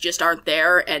 adults just aren't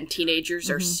there, and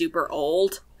teenagers are super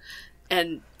old.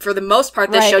 And for the most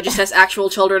part, this show just has actual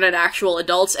children and actual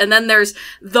adults. And then there's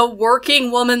the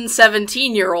working woman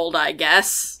 17-year-old, I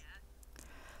guess.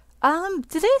 Did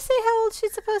they say how old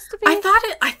she's supposed to be?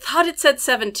 I thought it said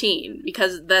 17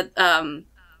 because that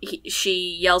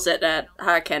she yells at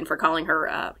Haraken for calling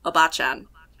her Obachan.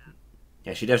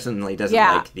 Yeah, she definitely doesn't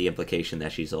like the implication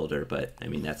that she's older, but I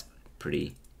mean that's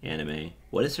pretty anime.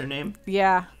 What is her name?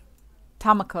 Yeah,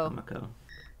 Tamako.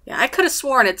 Yeah, I could have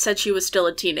sworn it said she was still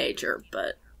a teenager,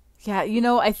 but yeah,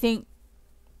 I think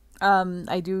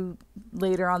I do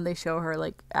later on they show her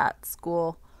like at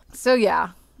school. So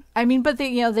yeah, I mean, but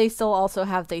they still also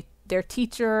have their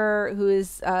teacher who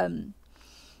is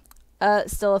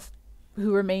still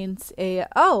who remains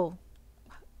Haraken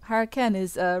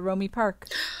is Romy Park.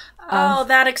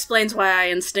 That explains why I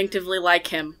instinctively like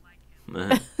him.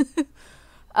 But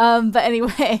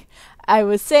anyway, I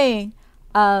was saying,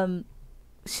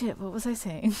 shit, what was I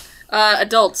saying?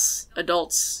 Adults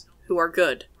who are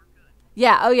good.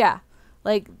 Yeah, oh yeah.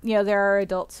 Like, there are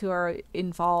adults who are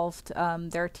involved.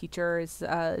 There are teachers,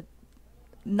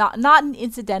 not an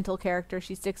incidental character.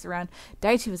 She sticks around.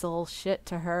 Daichi was a little shit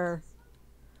to her.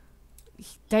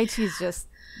 Daichi's just...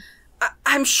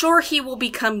 I'm sure he will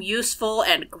become useful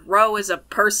and grow as a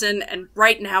person, and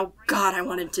right now, God, I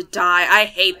want him to die. I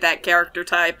hate that character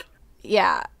type.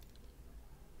 Yeah.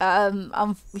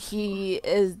 He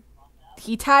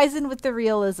ties in with the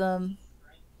realism,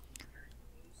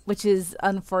 which is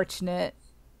unfortunate.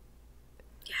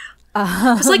 Yeah.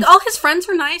 Because, all his friends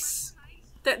are nice.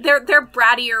 They're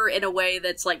brattier in a way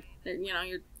that's like,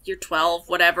 you're 12,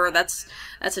 whatever. That's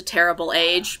a terrible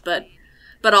age, but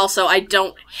also I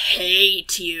don't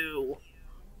hate you.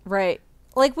 Right.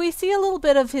 Like, we see a little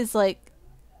bit of his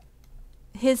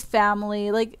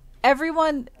family. Like,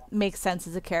 everyone makes sense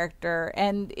as a character,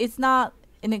 and it's not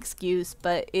an excuse,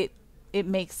 but it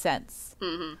makes sense.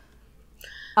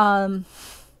 Mm-hmm.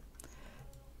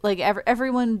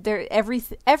 Everyone there,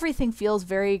 everything feels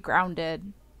very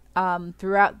grounded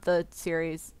throughout the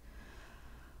series.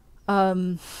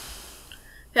 Yeah,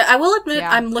 I will admit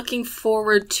I'm looking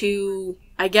forward to,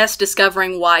 I guess,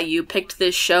 discovering why you picked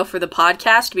this show for the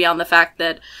podcast, beyond the fact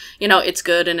that, it's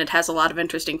good and it has a lot of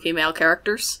interesting female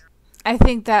characters. I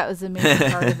think that was a major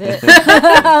part of it.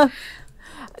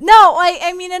 No,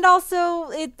 I mean, and also,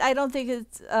 I don't think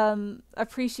it's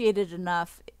appreciated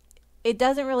enough. It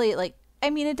doesn't really,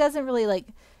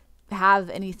 have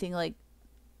anything,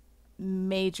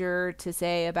 major to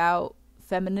say about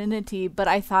femininity, but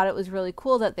I thought it was really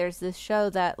cool that there's this show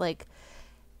that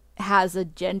has a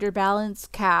gender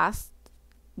balanced cast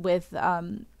with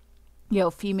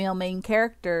female main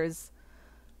characters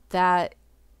and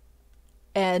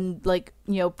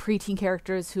preteen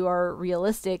characters who are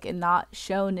realistic and not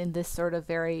shown in this sort of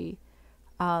very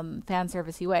fan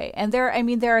servicey way. And there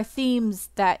are themes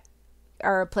that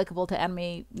are applicable to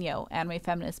anime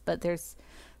feminists, but there's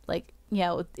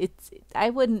I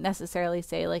wouldn't necessarily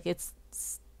say it's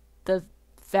the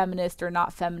feminist or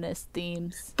not feminist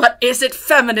themes. But is it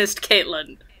feminist,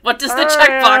 Caitlin? What does the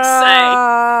checkbox say?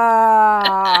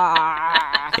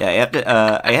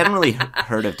 Yeah, I hadn't really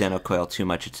heard of Den-noh Coil too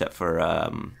much, except for I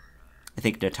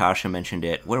think Natasha mentioned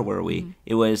it. Where were we? Mm-hmm.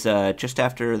 It was just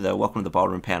after the Welcome to the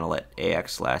Ballroom panel at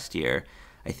AX last year.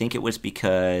 I think it was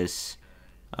because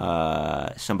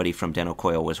somebody from Den-noh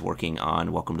Coil was working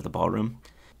on Welcome to the Ballroom.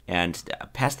 And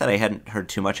past that, I hadn't heard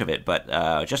too much of it, but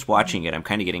just watching it, I'm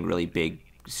kind of getting really big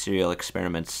Serial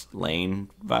Experiments Lane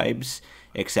vibes,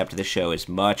 except the show is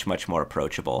much, much more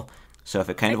approachable. So if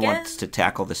it kind of wants to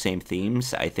tackle the same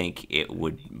themes, I think it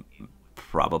would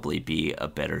probably be a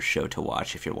better show to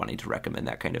watch if you're wanting to recommend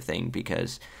that kind of thing,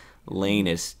 because Lane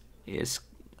is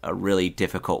a really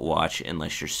difficult watch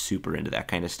unless you're super into that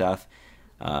kind of stuff.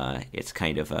 It's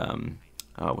kind of,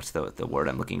 what's the word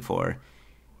I'm looking for?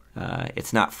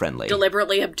 It's not friendly.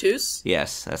 Deliberately obtuse?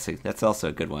 Yes, that's also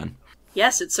a good one.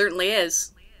 Yes, it certainly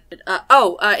is.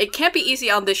 It can't be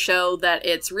easy on this show that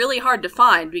it's really hard to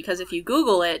find, because if you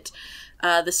Google it,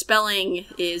 the spelling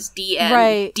is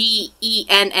D-E-N-N-O-U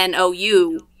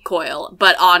coil.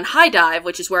 But on High Dive,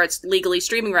 which is where it's legally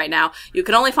streaming right now, you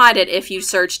can only find it if you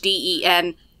search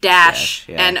D-E-N-N-O-H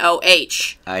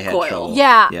I had coil. trouble.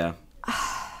 Yeah.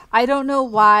 I don't know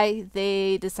why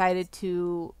they decided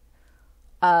to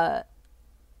romanize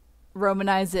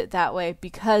it that way,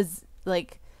 because the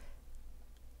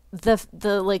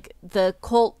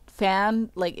cult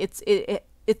fan, it's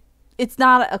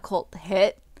not a cult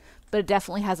hit, but it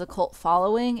definitely has a cult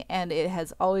following, and it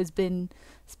has always been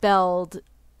spelled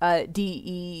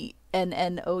D-E-N-N-O-U.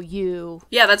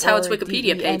 Yeah, that's how its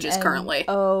Wikipedia page is currently.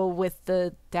 Oh, with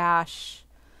the dash.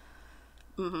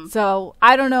 So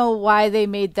I don't know why they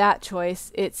made that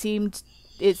choice. It seems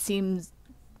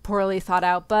poorly thought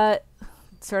out, but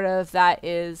sort of that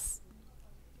is.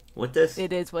 What does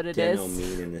it is what it Den-noh is.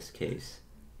 mean in this case?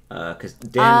 Because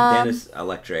Den is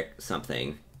electric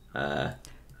something.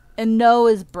 And no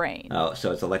is brain. Oh,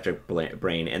 so it's electric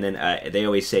brain, and then they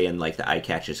always say in like the eye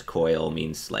catches coil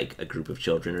means like a group of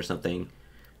children or something.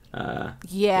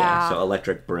 Yeah. So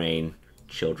electric brain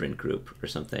children group or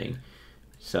something.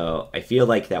 So I feel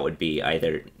like that would be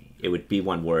it would be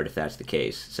one word if that's the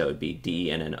case. So it'd be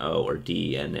D-N-N-O or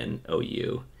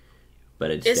D-N-N-O-U.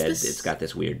 But instead it's got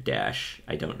this weird dash.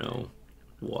 I don't know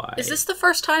why. Is this the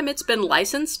first time it's been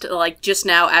licensed, like just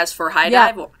now as for High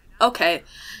Dive? Yeah. Okay.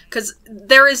 Because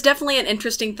there is definitely an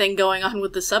interesting thing going on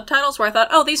with the subtitles where I thought,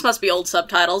 oh, these must be old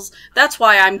subtitles. That's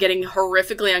why I'm getting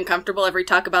horrifically uncomfortable every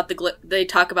they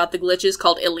talk about the glitches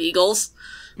called illegals.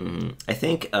 Mm-hmm. I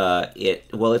think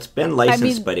it's been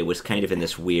licensed, but it was kind of in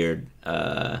this weird.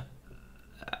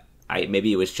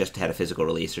 Maybe it was just had a physical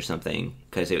release or something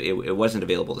because it wasn't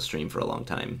available to stream for a long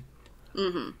time.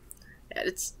 Mm-hmm. Yeah,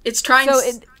 it's trying. So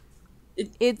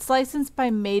it's licensed by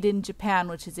Made in Japan,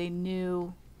 which is a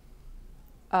new,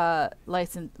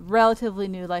 relatively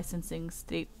new licensing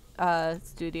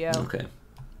studio. Okay.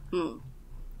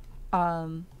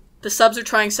 The subs are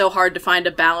trying so hard to find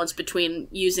a balance between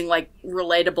using, like,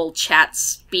 relatable chat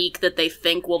speak that they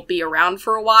think will be around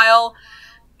for a while,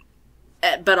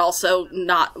 but also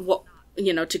not,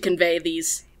 to convey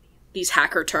these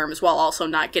hacker terms while also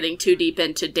not getting too deep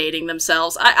into dating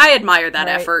themselves. I admire that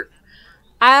effort.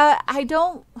 I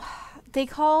don't... They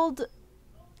called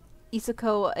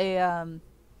Isako a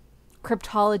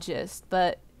cryptologist,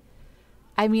 but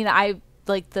I mean, I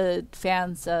like the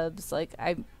fan subs, like,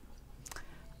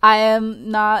 I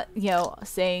am not,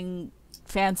 saying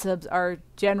fan subs are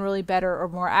generally better or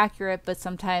more accurate, but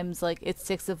sometimes, like, it's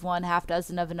 6 of one, half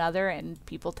dozen of another, and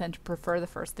people tend to prefer the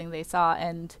first thing they saw.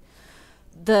 And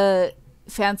the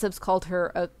fan subs called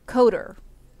her a coder,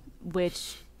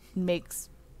 which makes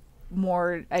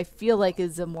more, I feel like,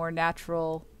 is a more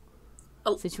natural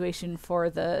situation for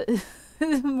the...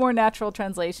 more natural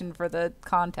translation for the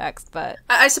context, but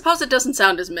I suppose it doesn't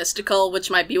sound as mystical,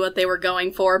 which might be what they were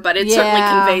going for, but it certainly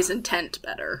conveys intent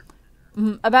better.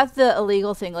 About the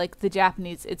illegal thing, like the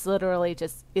Japanese, it's literally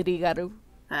just irigaru.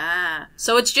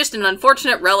 So it's just an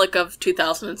unfortunate relic of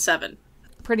 2007.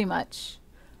 Pretty much.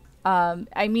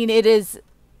 I mean, it is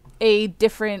a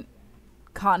different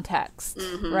context,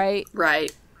 right?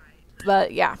 Right.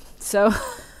 But yeah, so...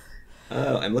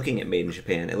 Oh, I'm looking at Made in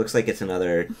Japan. It looks like it's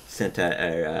another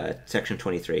Sentai, Section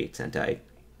 23 Sentai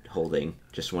holding.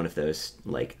 Just one of those,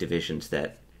 like, divisions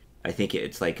that I think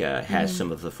it's like has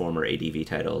some of the former ADV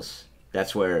titles.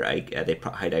 That's where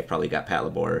High Dive probably got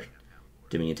Patlabor,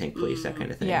 Dominion Tank Police, that kind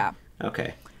of thing. Yeah.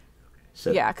 Okay.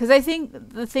 So yeah, because I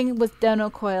think the thing with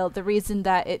Den-noh Coil, the reason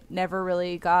that it never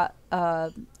really got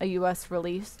a U.S.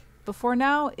 release before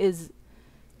now is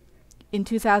in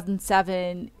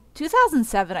 2007...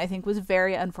 2007, I think, was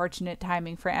very unfortunate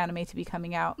timing for anime to be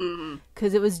coming out.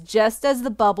 Because it was just as the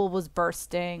bubble was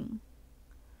bursting.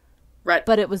 Right.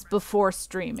 But it was before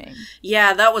streaming.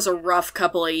 Yeah, that was a rough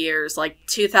couple of years. Like,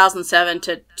 2007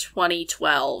 to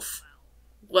 2012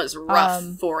 was rough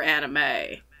for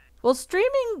anime. Well,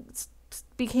 streaming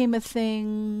became a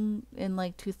thing in,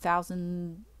 like,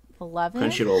 2011.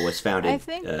 Crunchyroll was founded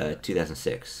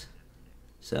 2006.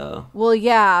 So well,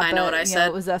 yeah, I know what I said.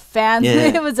 It was a fan. Yeah.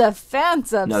 It was a fan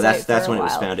sub. No, that's when it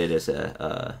was founded as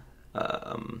a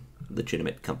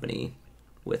legitimate company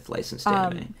with licensed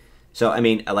anime. So I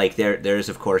mean, like there's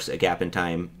of course a gap in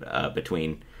time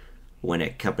between when a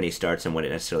company starts and when it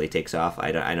necessarily takes off.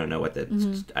 I don't know what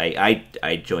the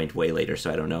I joined way later,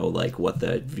 so I don't know like what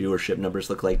the viewership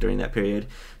numbers look like during that period.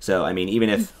 So I mean, even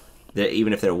if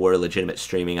there were legitimate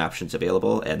streaming options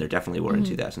available, and there definitely were in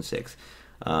 2006.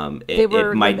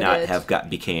 It might not have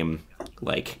became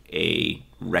like a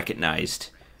recognized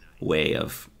way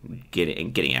of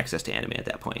getting access to anime at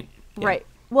that point. Yeah. Right.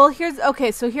 Well, here's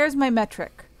my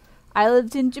metric. I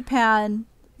lived in Japan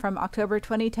from October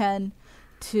 2010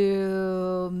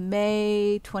 to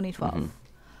May 2012.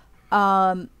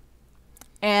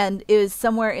 And it was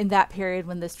somewhere in that period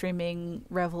when the streaming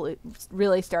revolution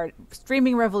really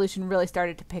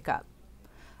started to pick up.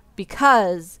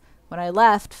 Because when I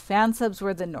left, fan subs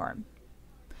were the norm.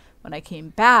 When I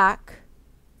came back,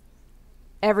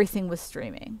 everything was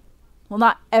streaming. Well,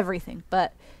 not everything,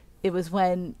 but it was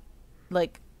when,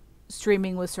 like,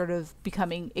 streaming was sort of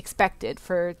becoming expected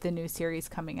for the new series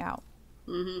coming out.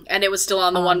 And it was still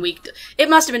on the 1 week... It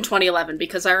must have been 2011,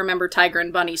 because I remember Tiger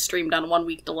and Bunny streamed on 1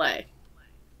 week delay.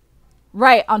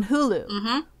 Right, on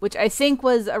Hulu, which I think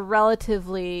was a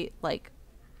relatively,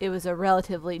 it was a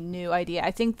relatively new idea.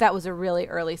 I think that was a really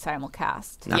early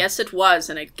simulcast. No. Yes, it was,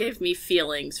 and it gave me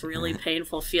feelings, really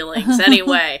painful feelings.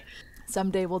 Anyway.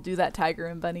 Someday we'll do that Tiger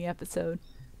and Bunny episode.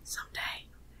 Someday.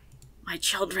 My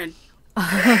children.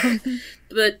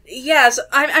 But, yes,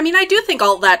 I mean, I do think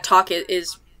all that talk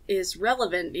is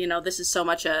relevant. You know, this is so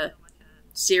much a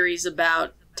series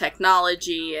about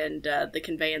technology and the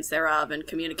conveyance thereof and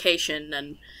communication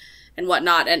and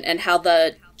whatnot, and how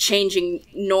the changing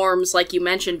norms, like you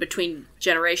mentioned, between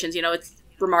generations, you know, it's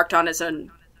remarked on as a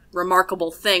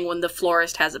remarkable thing when the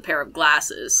florist has a pair of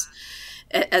glasses,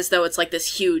 as though it's like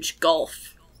this huge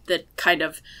gulf that kind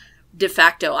of de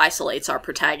facto isolates our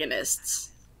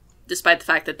protagonists, despite the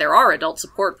fact that there are adult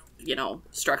support, you know,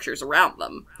 structures around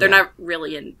them. They're not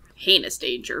really in heinous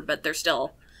danger, but they're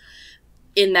still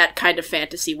in that kind of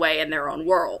fantasy way in their own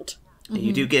world.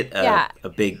 You do get a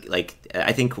big,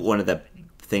 I think one of the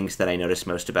things that I noticed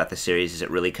most about the series is it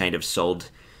really kind of sold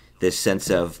this sense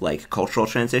of, cultural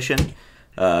transition,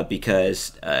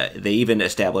 because they even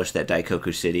established that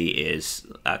Daikoku City is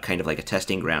kind of like a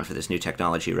testing ground for this new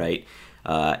technology, right?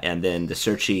 And then the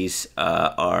Searchies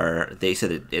they said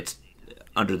that it's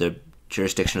under the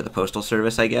jurisdiction of the Postal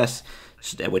Service, I guess,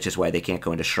 which is why they can't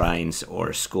go into shrines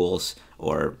or schools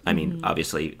or, I mean,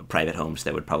 obviously private homes.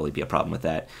 That would probably be a problem with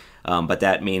that. But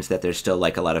that means that there's still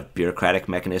a lot of bureaucratic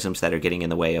mechanisms that are getting in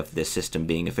the way of this system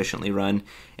being efficiently run.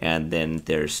 And then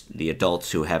there's the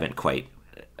adults who haven't quite,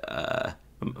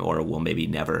 or will maybe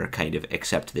never kind of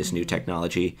accept this new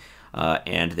technology.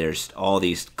 And there's all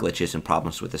these glitches and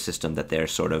problems with the system that they're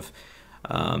sort of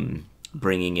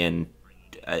bringing in.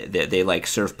 They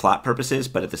serve plot purposes,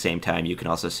 but at the same time, you can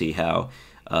also see how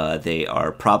they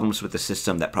are problems with the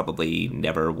system that probably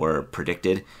never were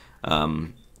predicted.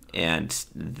 And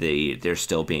they're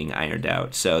still being ironed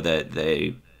out. So that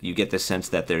you get the sense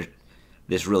that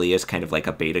this really is kind of like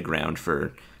a beta ground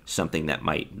for something that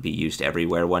might be used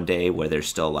everywhere one day, where there's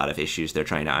still a lot of issues they're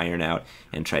trying to iron out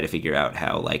and try to figure out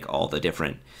how all the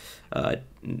different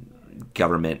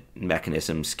government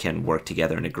mechanisms can work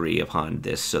together and agree upon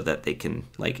this, so that they can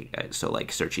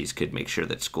Searchies could make sure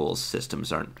that schools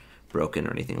systems aren't broken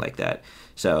or anything like that.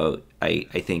 So I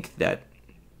think that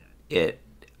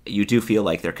you do feel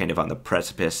like they're kind of on the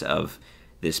precipice of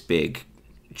this big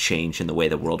change in the way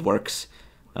the world works.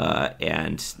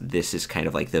 And this is kind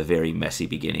of the very messy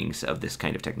beginnings of this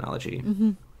kind of technology.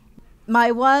 Mm-hmm.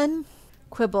 My one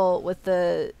quibble with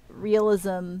the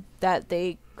realism that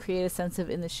they create a sense of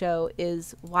in the show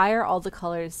is, why are all the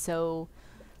colors so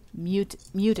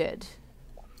muted?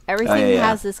 Everything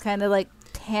has this kind of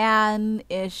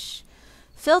tan-ish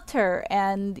filter,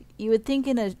 and you would think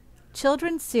in a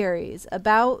children's series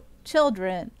about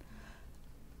children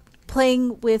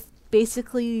playing with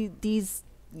basically these,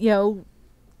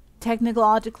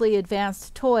 technologically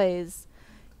advanced toys,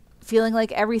 feeling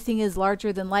like everything is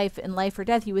larger than life and life or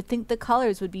death, you would think the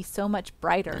colors would be so much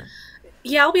brighter.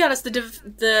 Yeah, I'll be honest,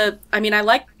 I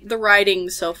like the writing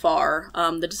so far.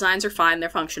 The designs are fine, they're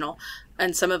functional,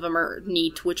 and some of them are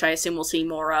neat, which I assume we'll see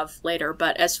more of later.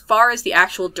 But as far as the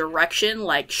actual direction,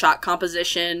 shot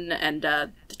composition and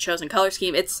the chosen color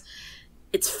scheme, it's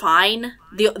fine.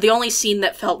 The only scene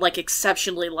that felt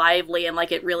exceptionally lively and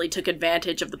it really took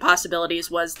advantage of the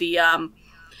possibilities was the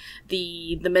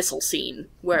missile scene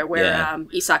where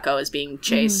Isako is being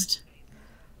chased.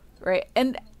 Right,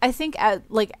 and I think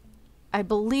I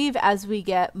believe as we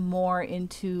get more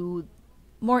into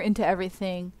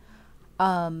everything,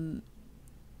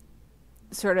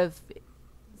 sort of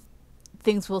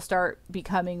things will start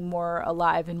becoming more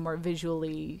alive and more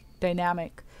visually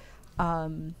dynamic.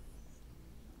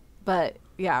 But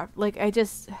yeah,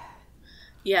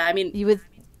 you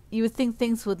would think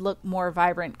things would look more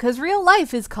vibrant because real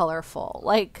life is colorful.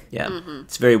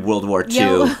 It's very World War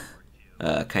II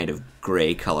kind of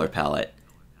gray color palette.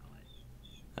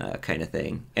 Kind of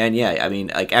thing. And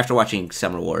after watching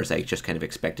Summer Wars, I just kind of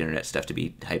expect internet stuff to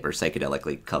be hyper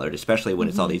psychedelically colored, especially when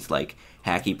it's all these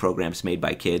hacky programs made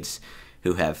by kids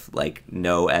who have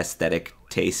no aesthetic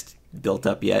taste built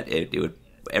up yet.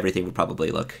 Everything would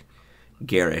probably look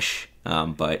garish,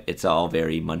 but it's all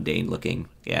very mundane looking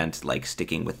and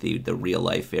sticking with the real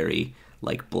life, very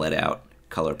bled out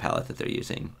color palette that they're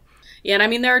using. Yeah,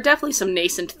 and there are definitely some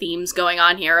nascent themes going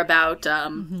on here about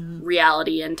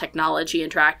reality and technology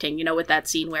interacting, with that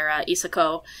scene where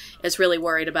Isako is really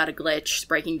worried about a glitch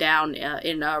breaking down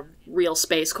in a real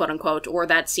space, quote unquote, or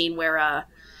that scene where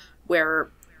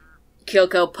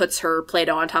Kyoko puts her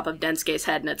Play-Doh on top of Densuke's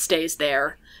head and it stays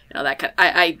there you know, that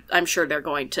I'm sure they're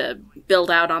going to build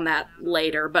out on that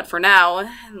later, but for now,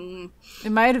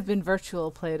 It might have been virtual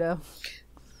Play-Doh.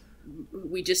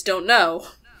 we just don't know.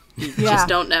 Just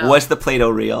don't know. Was the Play-Doh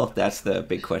real? That's the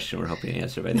big question we're hoping to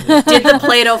answer by the end. Did the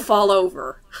Play-Doh fall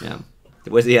over? Yeah.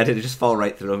 Did it just fall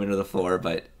right through him into the floor,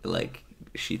 but, like,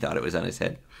 she thought it was on his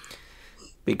head?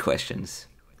 Big questions.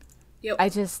 Yep.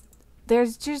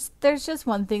 There's just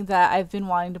one thing that I've been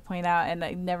wanting to point out, and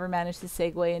I never managed to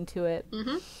segue into it.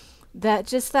 Mm-hmm.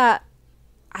 That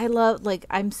I love, like,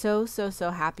 I'm so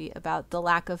happy about the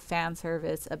lack of fan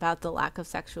service, about the lack of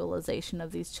sexualization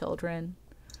of these children.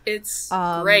 It's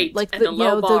great, like and a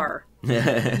low bar.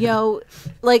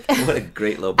 Like what a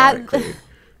great low bar.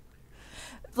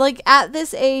 Like, at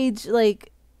this age,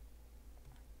 like,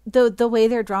 the way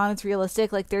they're drawn is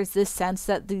realistic. Like, there's this sense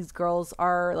that these girls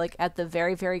are, like, at the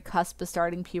very, very cusp of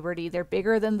starting puberty. They're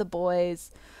bigger than the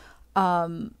boys.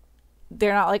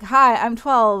 They're not like, hi, I'm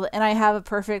 12 and I have a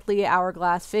perfectly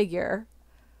hourglass figure.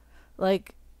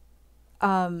 Like,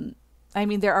 I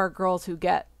mean, there are girls who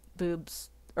get boobs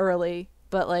early,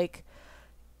 but, like,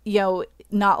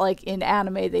 not like in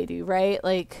anime they do, right?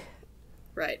 Like,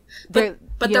 right. But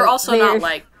they're also not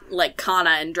like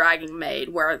Kana and Dragon Maid,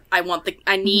 where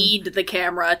I need the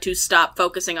camera to stop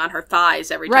focusing on her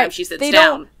thighs every time she sits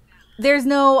down. There's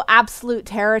no absolute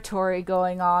territory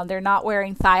going on. They're not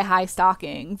wearing thigh-high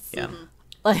stockings. Yeah. Mm-hmm.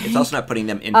 Like, it's also not putting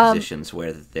them in positions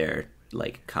where they're,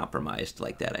 like, compromised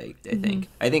like that, I think.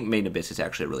 I think Made in Abyss is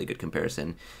actually a really good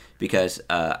comparison, because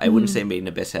I wouldn't say Made in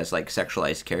Abyss has, like,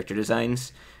 sexualized character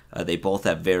designs. They both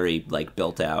have very, like,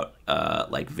 built-out,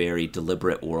 like, very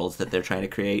deliberate worlds that they're trying to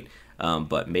create.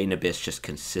 But Made in Abyss just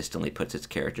consistently puts its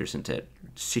characters into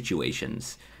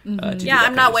situations. I'm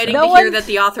not waiting to hear that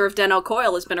the author of Den-noh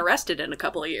Coil has been arrested in a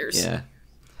couple of years. Yeah.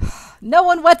 No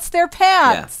one wets their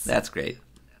pants. Yeah, that's great.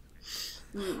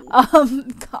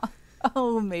 God.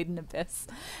 Oh, Made in Abyss.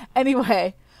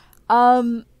 Anyway,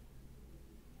 and,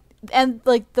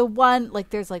 like,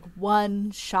 there's, like, one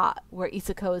shot where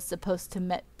Isako is supposed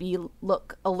to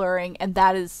look alluring, and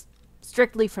that is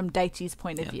strictly from Daichi's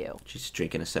point of view. She's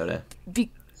drinking a soda.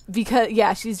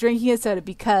 Because she's drinking a soda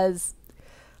because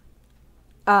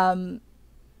the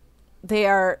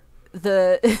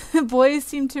boys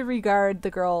seem to regard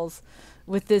the girls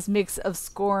with this mix of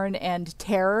scorn and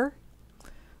terror,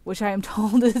 which I am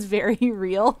told is very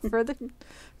real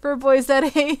for boys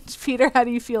that age. Peter, how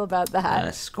do you feel about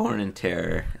that? Scorn and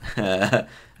terror. I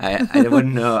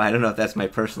wouldn't know. I don't know if that's my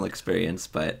personal experience,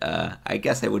 but I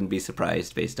guess I wouldn't be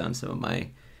surprised based on some of my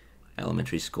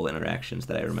elementary school interactions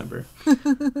that I remember.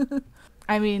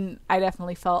 I mean, I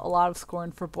definitely felt a lot of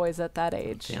scorn for boys at that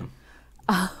age. Damn.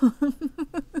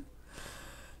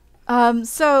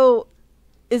 So,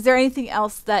 is there anything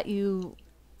else that you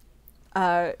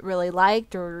really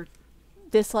liked or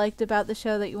disliked about the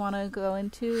show that you want to go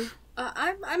into?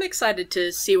 I'm excited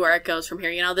to see where it goes from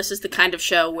here. You know, this is the kind of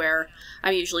show where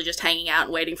I'm usually just hanging out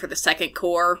and waiting for the second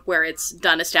core, where it's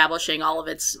done establishing all of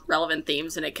its relevant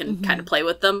themes and it can kind of play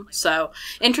with them. So,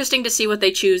 interesting to see what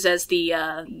they choose as the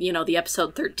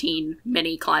episode 13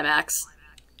 mini climax.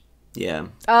 Yeah.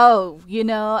 Oh,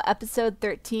 episode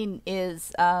 13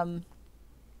 is,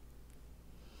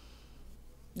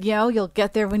 you'll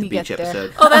get there when you get there.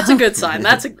 Oh, that's a good sign.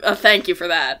 That's a thank you for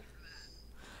that.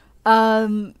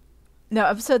 No,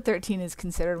 episode 13 is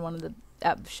considered one of the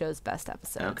show's best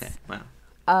episodes. Okay, wow.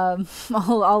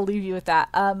 I'll leave you with that.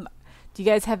 Do you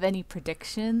guys have any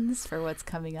predictions for what's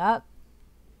coming up?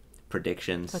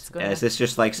 Predictions? What's going on? Is this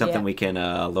just like something we can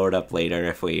lord up later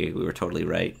if we were totally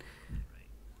right?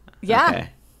 Yeah. Okay.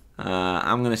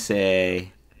 I'm going to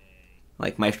say,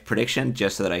 like, my prediction,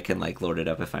 just so that I can, like, load it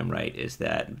up if I'm right, is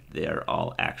that they're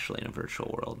all actually in a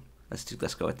virtual world.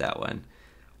 Let's go with that one.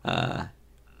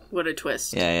 What a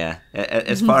twist. Yeah.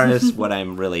 As far as what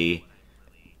I'm really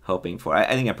hoping for,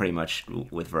 I think I'm pretty much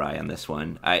with Vrai on this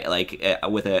one. I like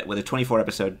with a 24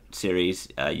 episode series,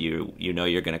 you're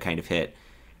going to kind of hit.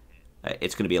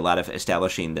 It's going to be a lot of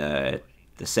establishing the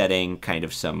setting, kind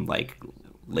of some like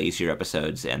lazier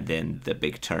episodes, and then the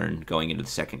big turn going into the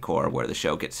second core where the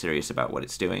show gets serious about what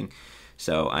it's doing.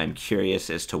 So I'm curious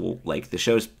as to, like, the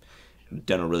show's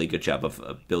done a really good job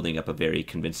of building up a very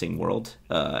convincing world,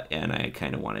 and I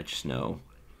kind of want to just know,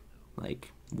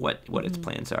 like, what its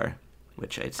plans are,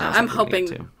 which it sounds I'm like hoping.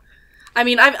 to. I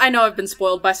mean, I know I've been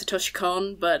spoiled by Satoshi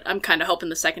Kon, but I'm kind of hoping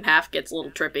the second half gets a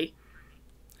little trippy.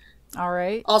 All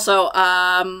right. Also,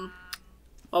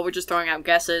 well, we're just throwing out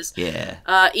guesses. Yeah.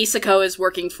 Isako is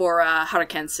working for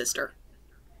Haruken's sister.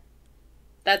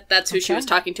 That's who she was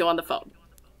talking to on the phone.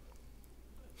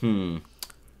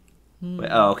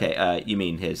 Oh, okay. You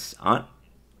mean his aunt?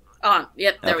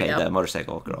 Yep, there we Okay, go. the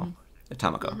motorcycle girl.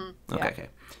 Tomoko. Okay, Yeah. okay.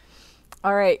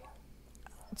 All right.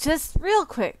 Just real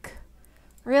quick,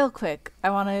 I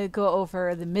want to go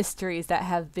over the mysteries that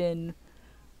have been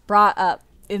brought up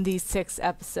in these 6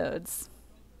 episodes.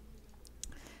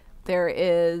 There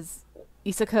is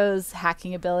Isako's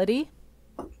hacking ability.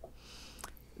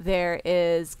 There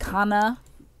is Kana.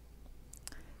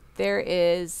 There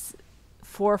is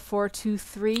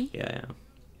 4423. Yeah.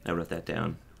 I wrote that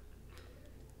down.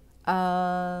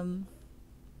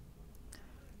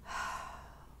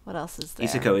 What else is there?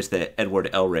 Isako is the Edward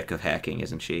Elric of hacking,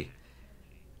 isn't she?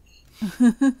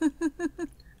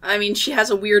 I mean, she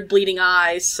has a weird bleeding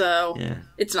eye, so Yeah.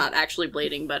 it's not actually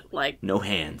bleeding, but like, No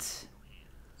hands.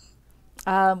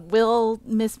 Will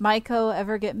Miss Maiko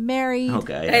ever get married?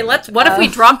 Okay. hey, what if we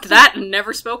dropped that and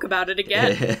never spoke about it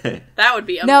again? That would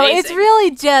be amazing. No, it's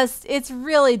really just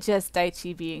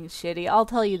Daichi being shitty. I'll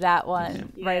tell you that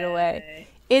one right away.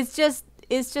 It's just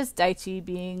Daichi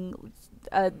being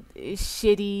a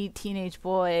shitty teenage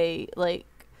boy, like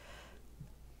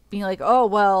being like, "Oh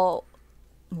well,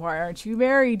 why aren't you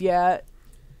married yet?"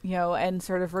 You know, and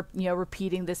sort of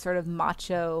repeating this sort of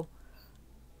macho,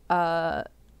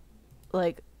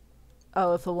 like,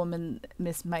 oh, if a woman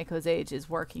Miss Maiko's age is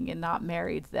working and not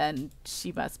married, then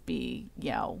she must be,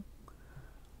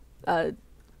 then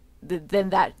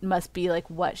that must be like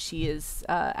what she is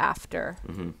after.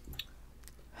 Mm-hmm.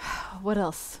 What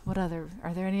else?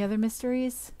 Are there any other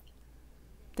mysteries?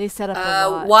 They set up a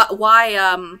lot.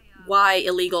 Why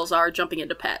illegals are jumping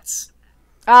into pets?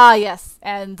 Ah, yes,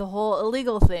 and the whole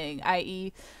illegal thing,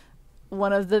 i.e.,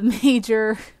 one of the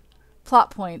major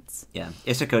plot points. Yeah.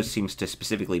 Isako seems to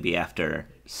specifically be after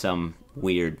some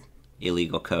weird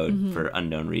illegal code for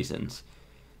unknown reasons.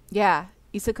 Yeah,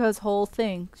 Isako's whole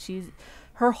thing.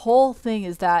 Her whole thing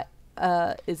is that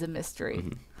is a mystery.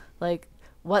 Mm-hmm. Like,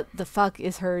 what the fuck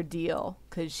is her deal?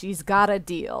 Because she's got a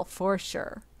deal for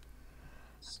sure.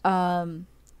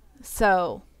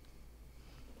 So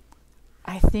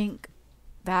I think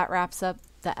that wraps up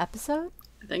the episode.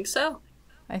 I think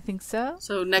so.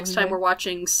 So next time we're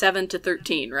watching 7 to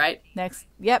 13, right? Next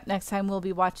time we'll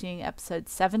be watching episode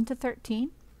 7 to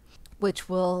 13, which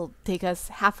will take us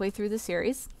halfway through the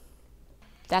series.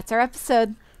 That's our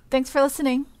episode. Thanks for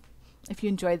listening. If you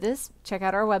enjoyed this, check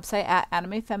out our website at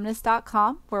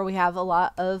animefeminist.com, where we have a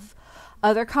lot of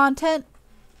other content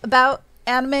about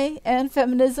anime and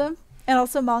feminism, and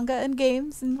also manga and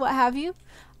games and what have you.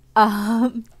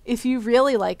 If you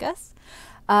really like us,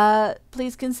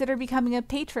 please consider becoming a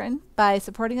patron by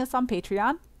supporting us on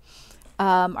Patreon.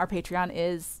 Our Patreon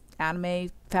is Anime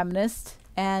Feminist,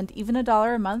 and even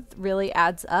 $1 a month really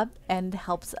adds up and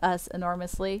helps us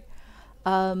enormously.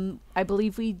 I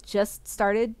believe we just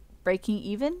started breaking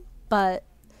even, but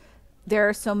there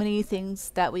are so many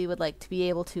things that we would like to be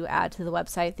able to add to the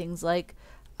website. Things like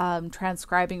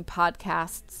transcribing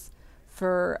podcasts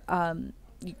for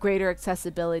greater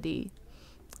accessibility,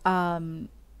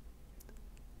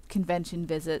 convention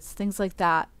visits, things like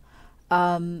that.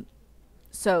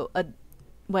 So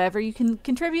whatever you can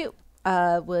contribute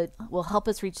will help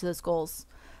us reach those goals.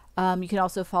 You can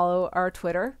also follow our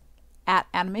Twitter at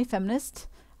Anime Feminist,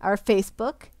 our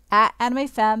Facebook at Anime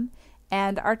Fem,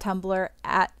 and our Tumblr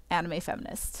at Anime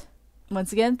Feminist.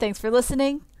 Once again, thanks for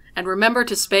listening. And remember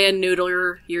to spay and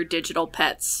neuter your digital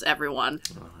pets, everyone.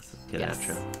 Oh, that's a good Yes.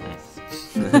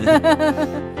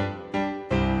 outro. Nice.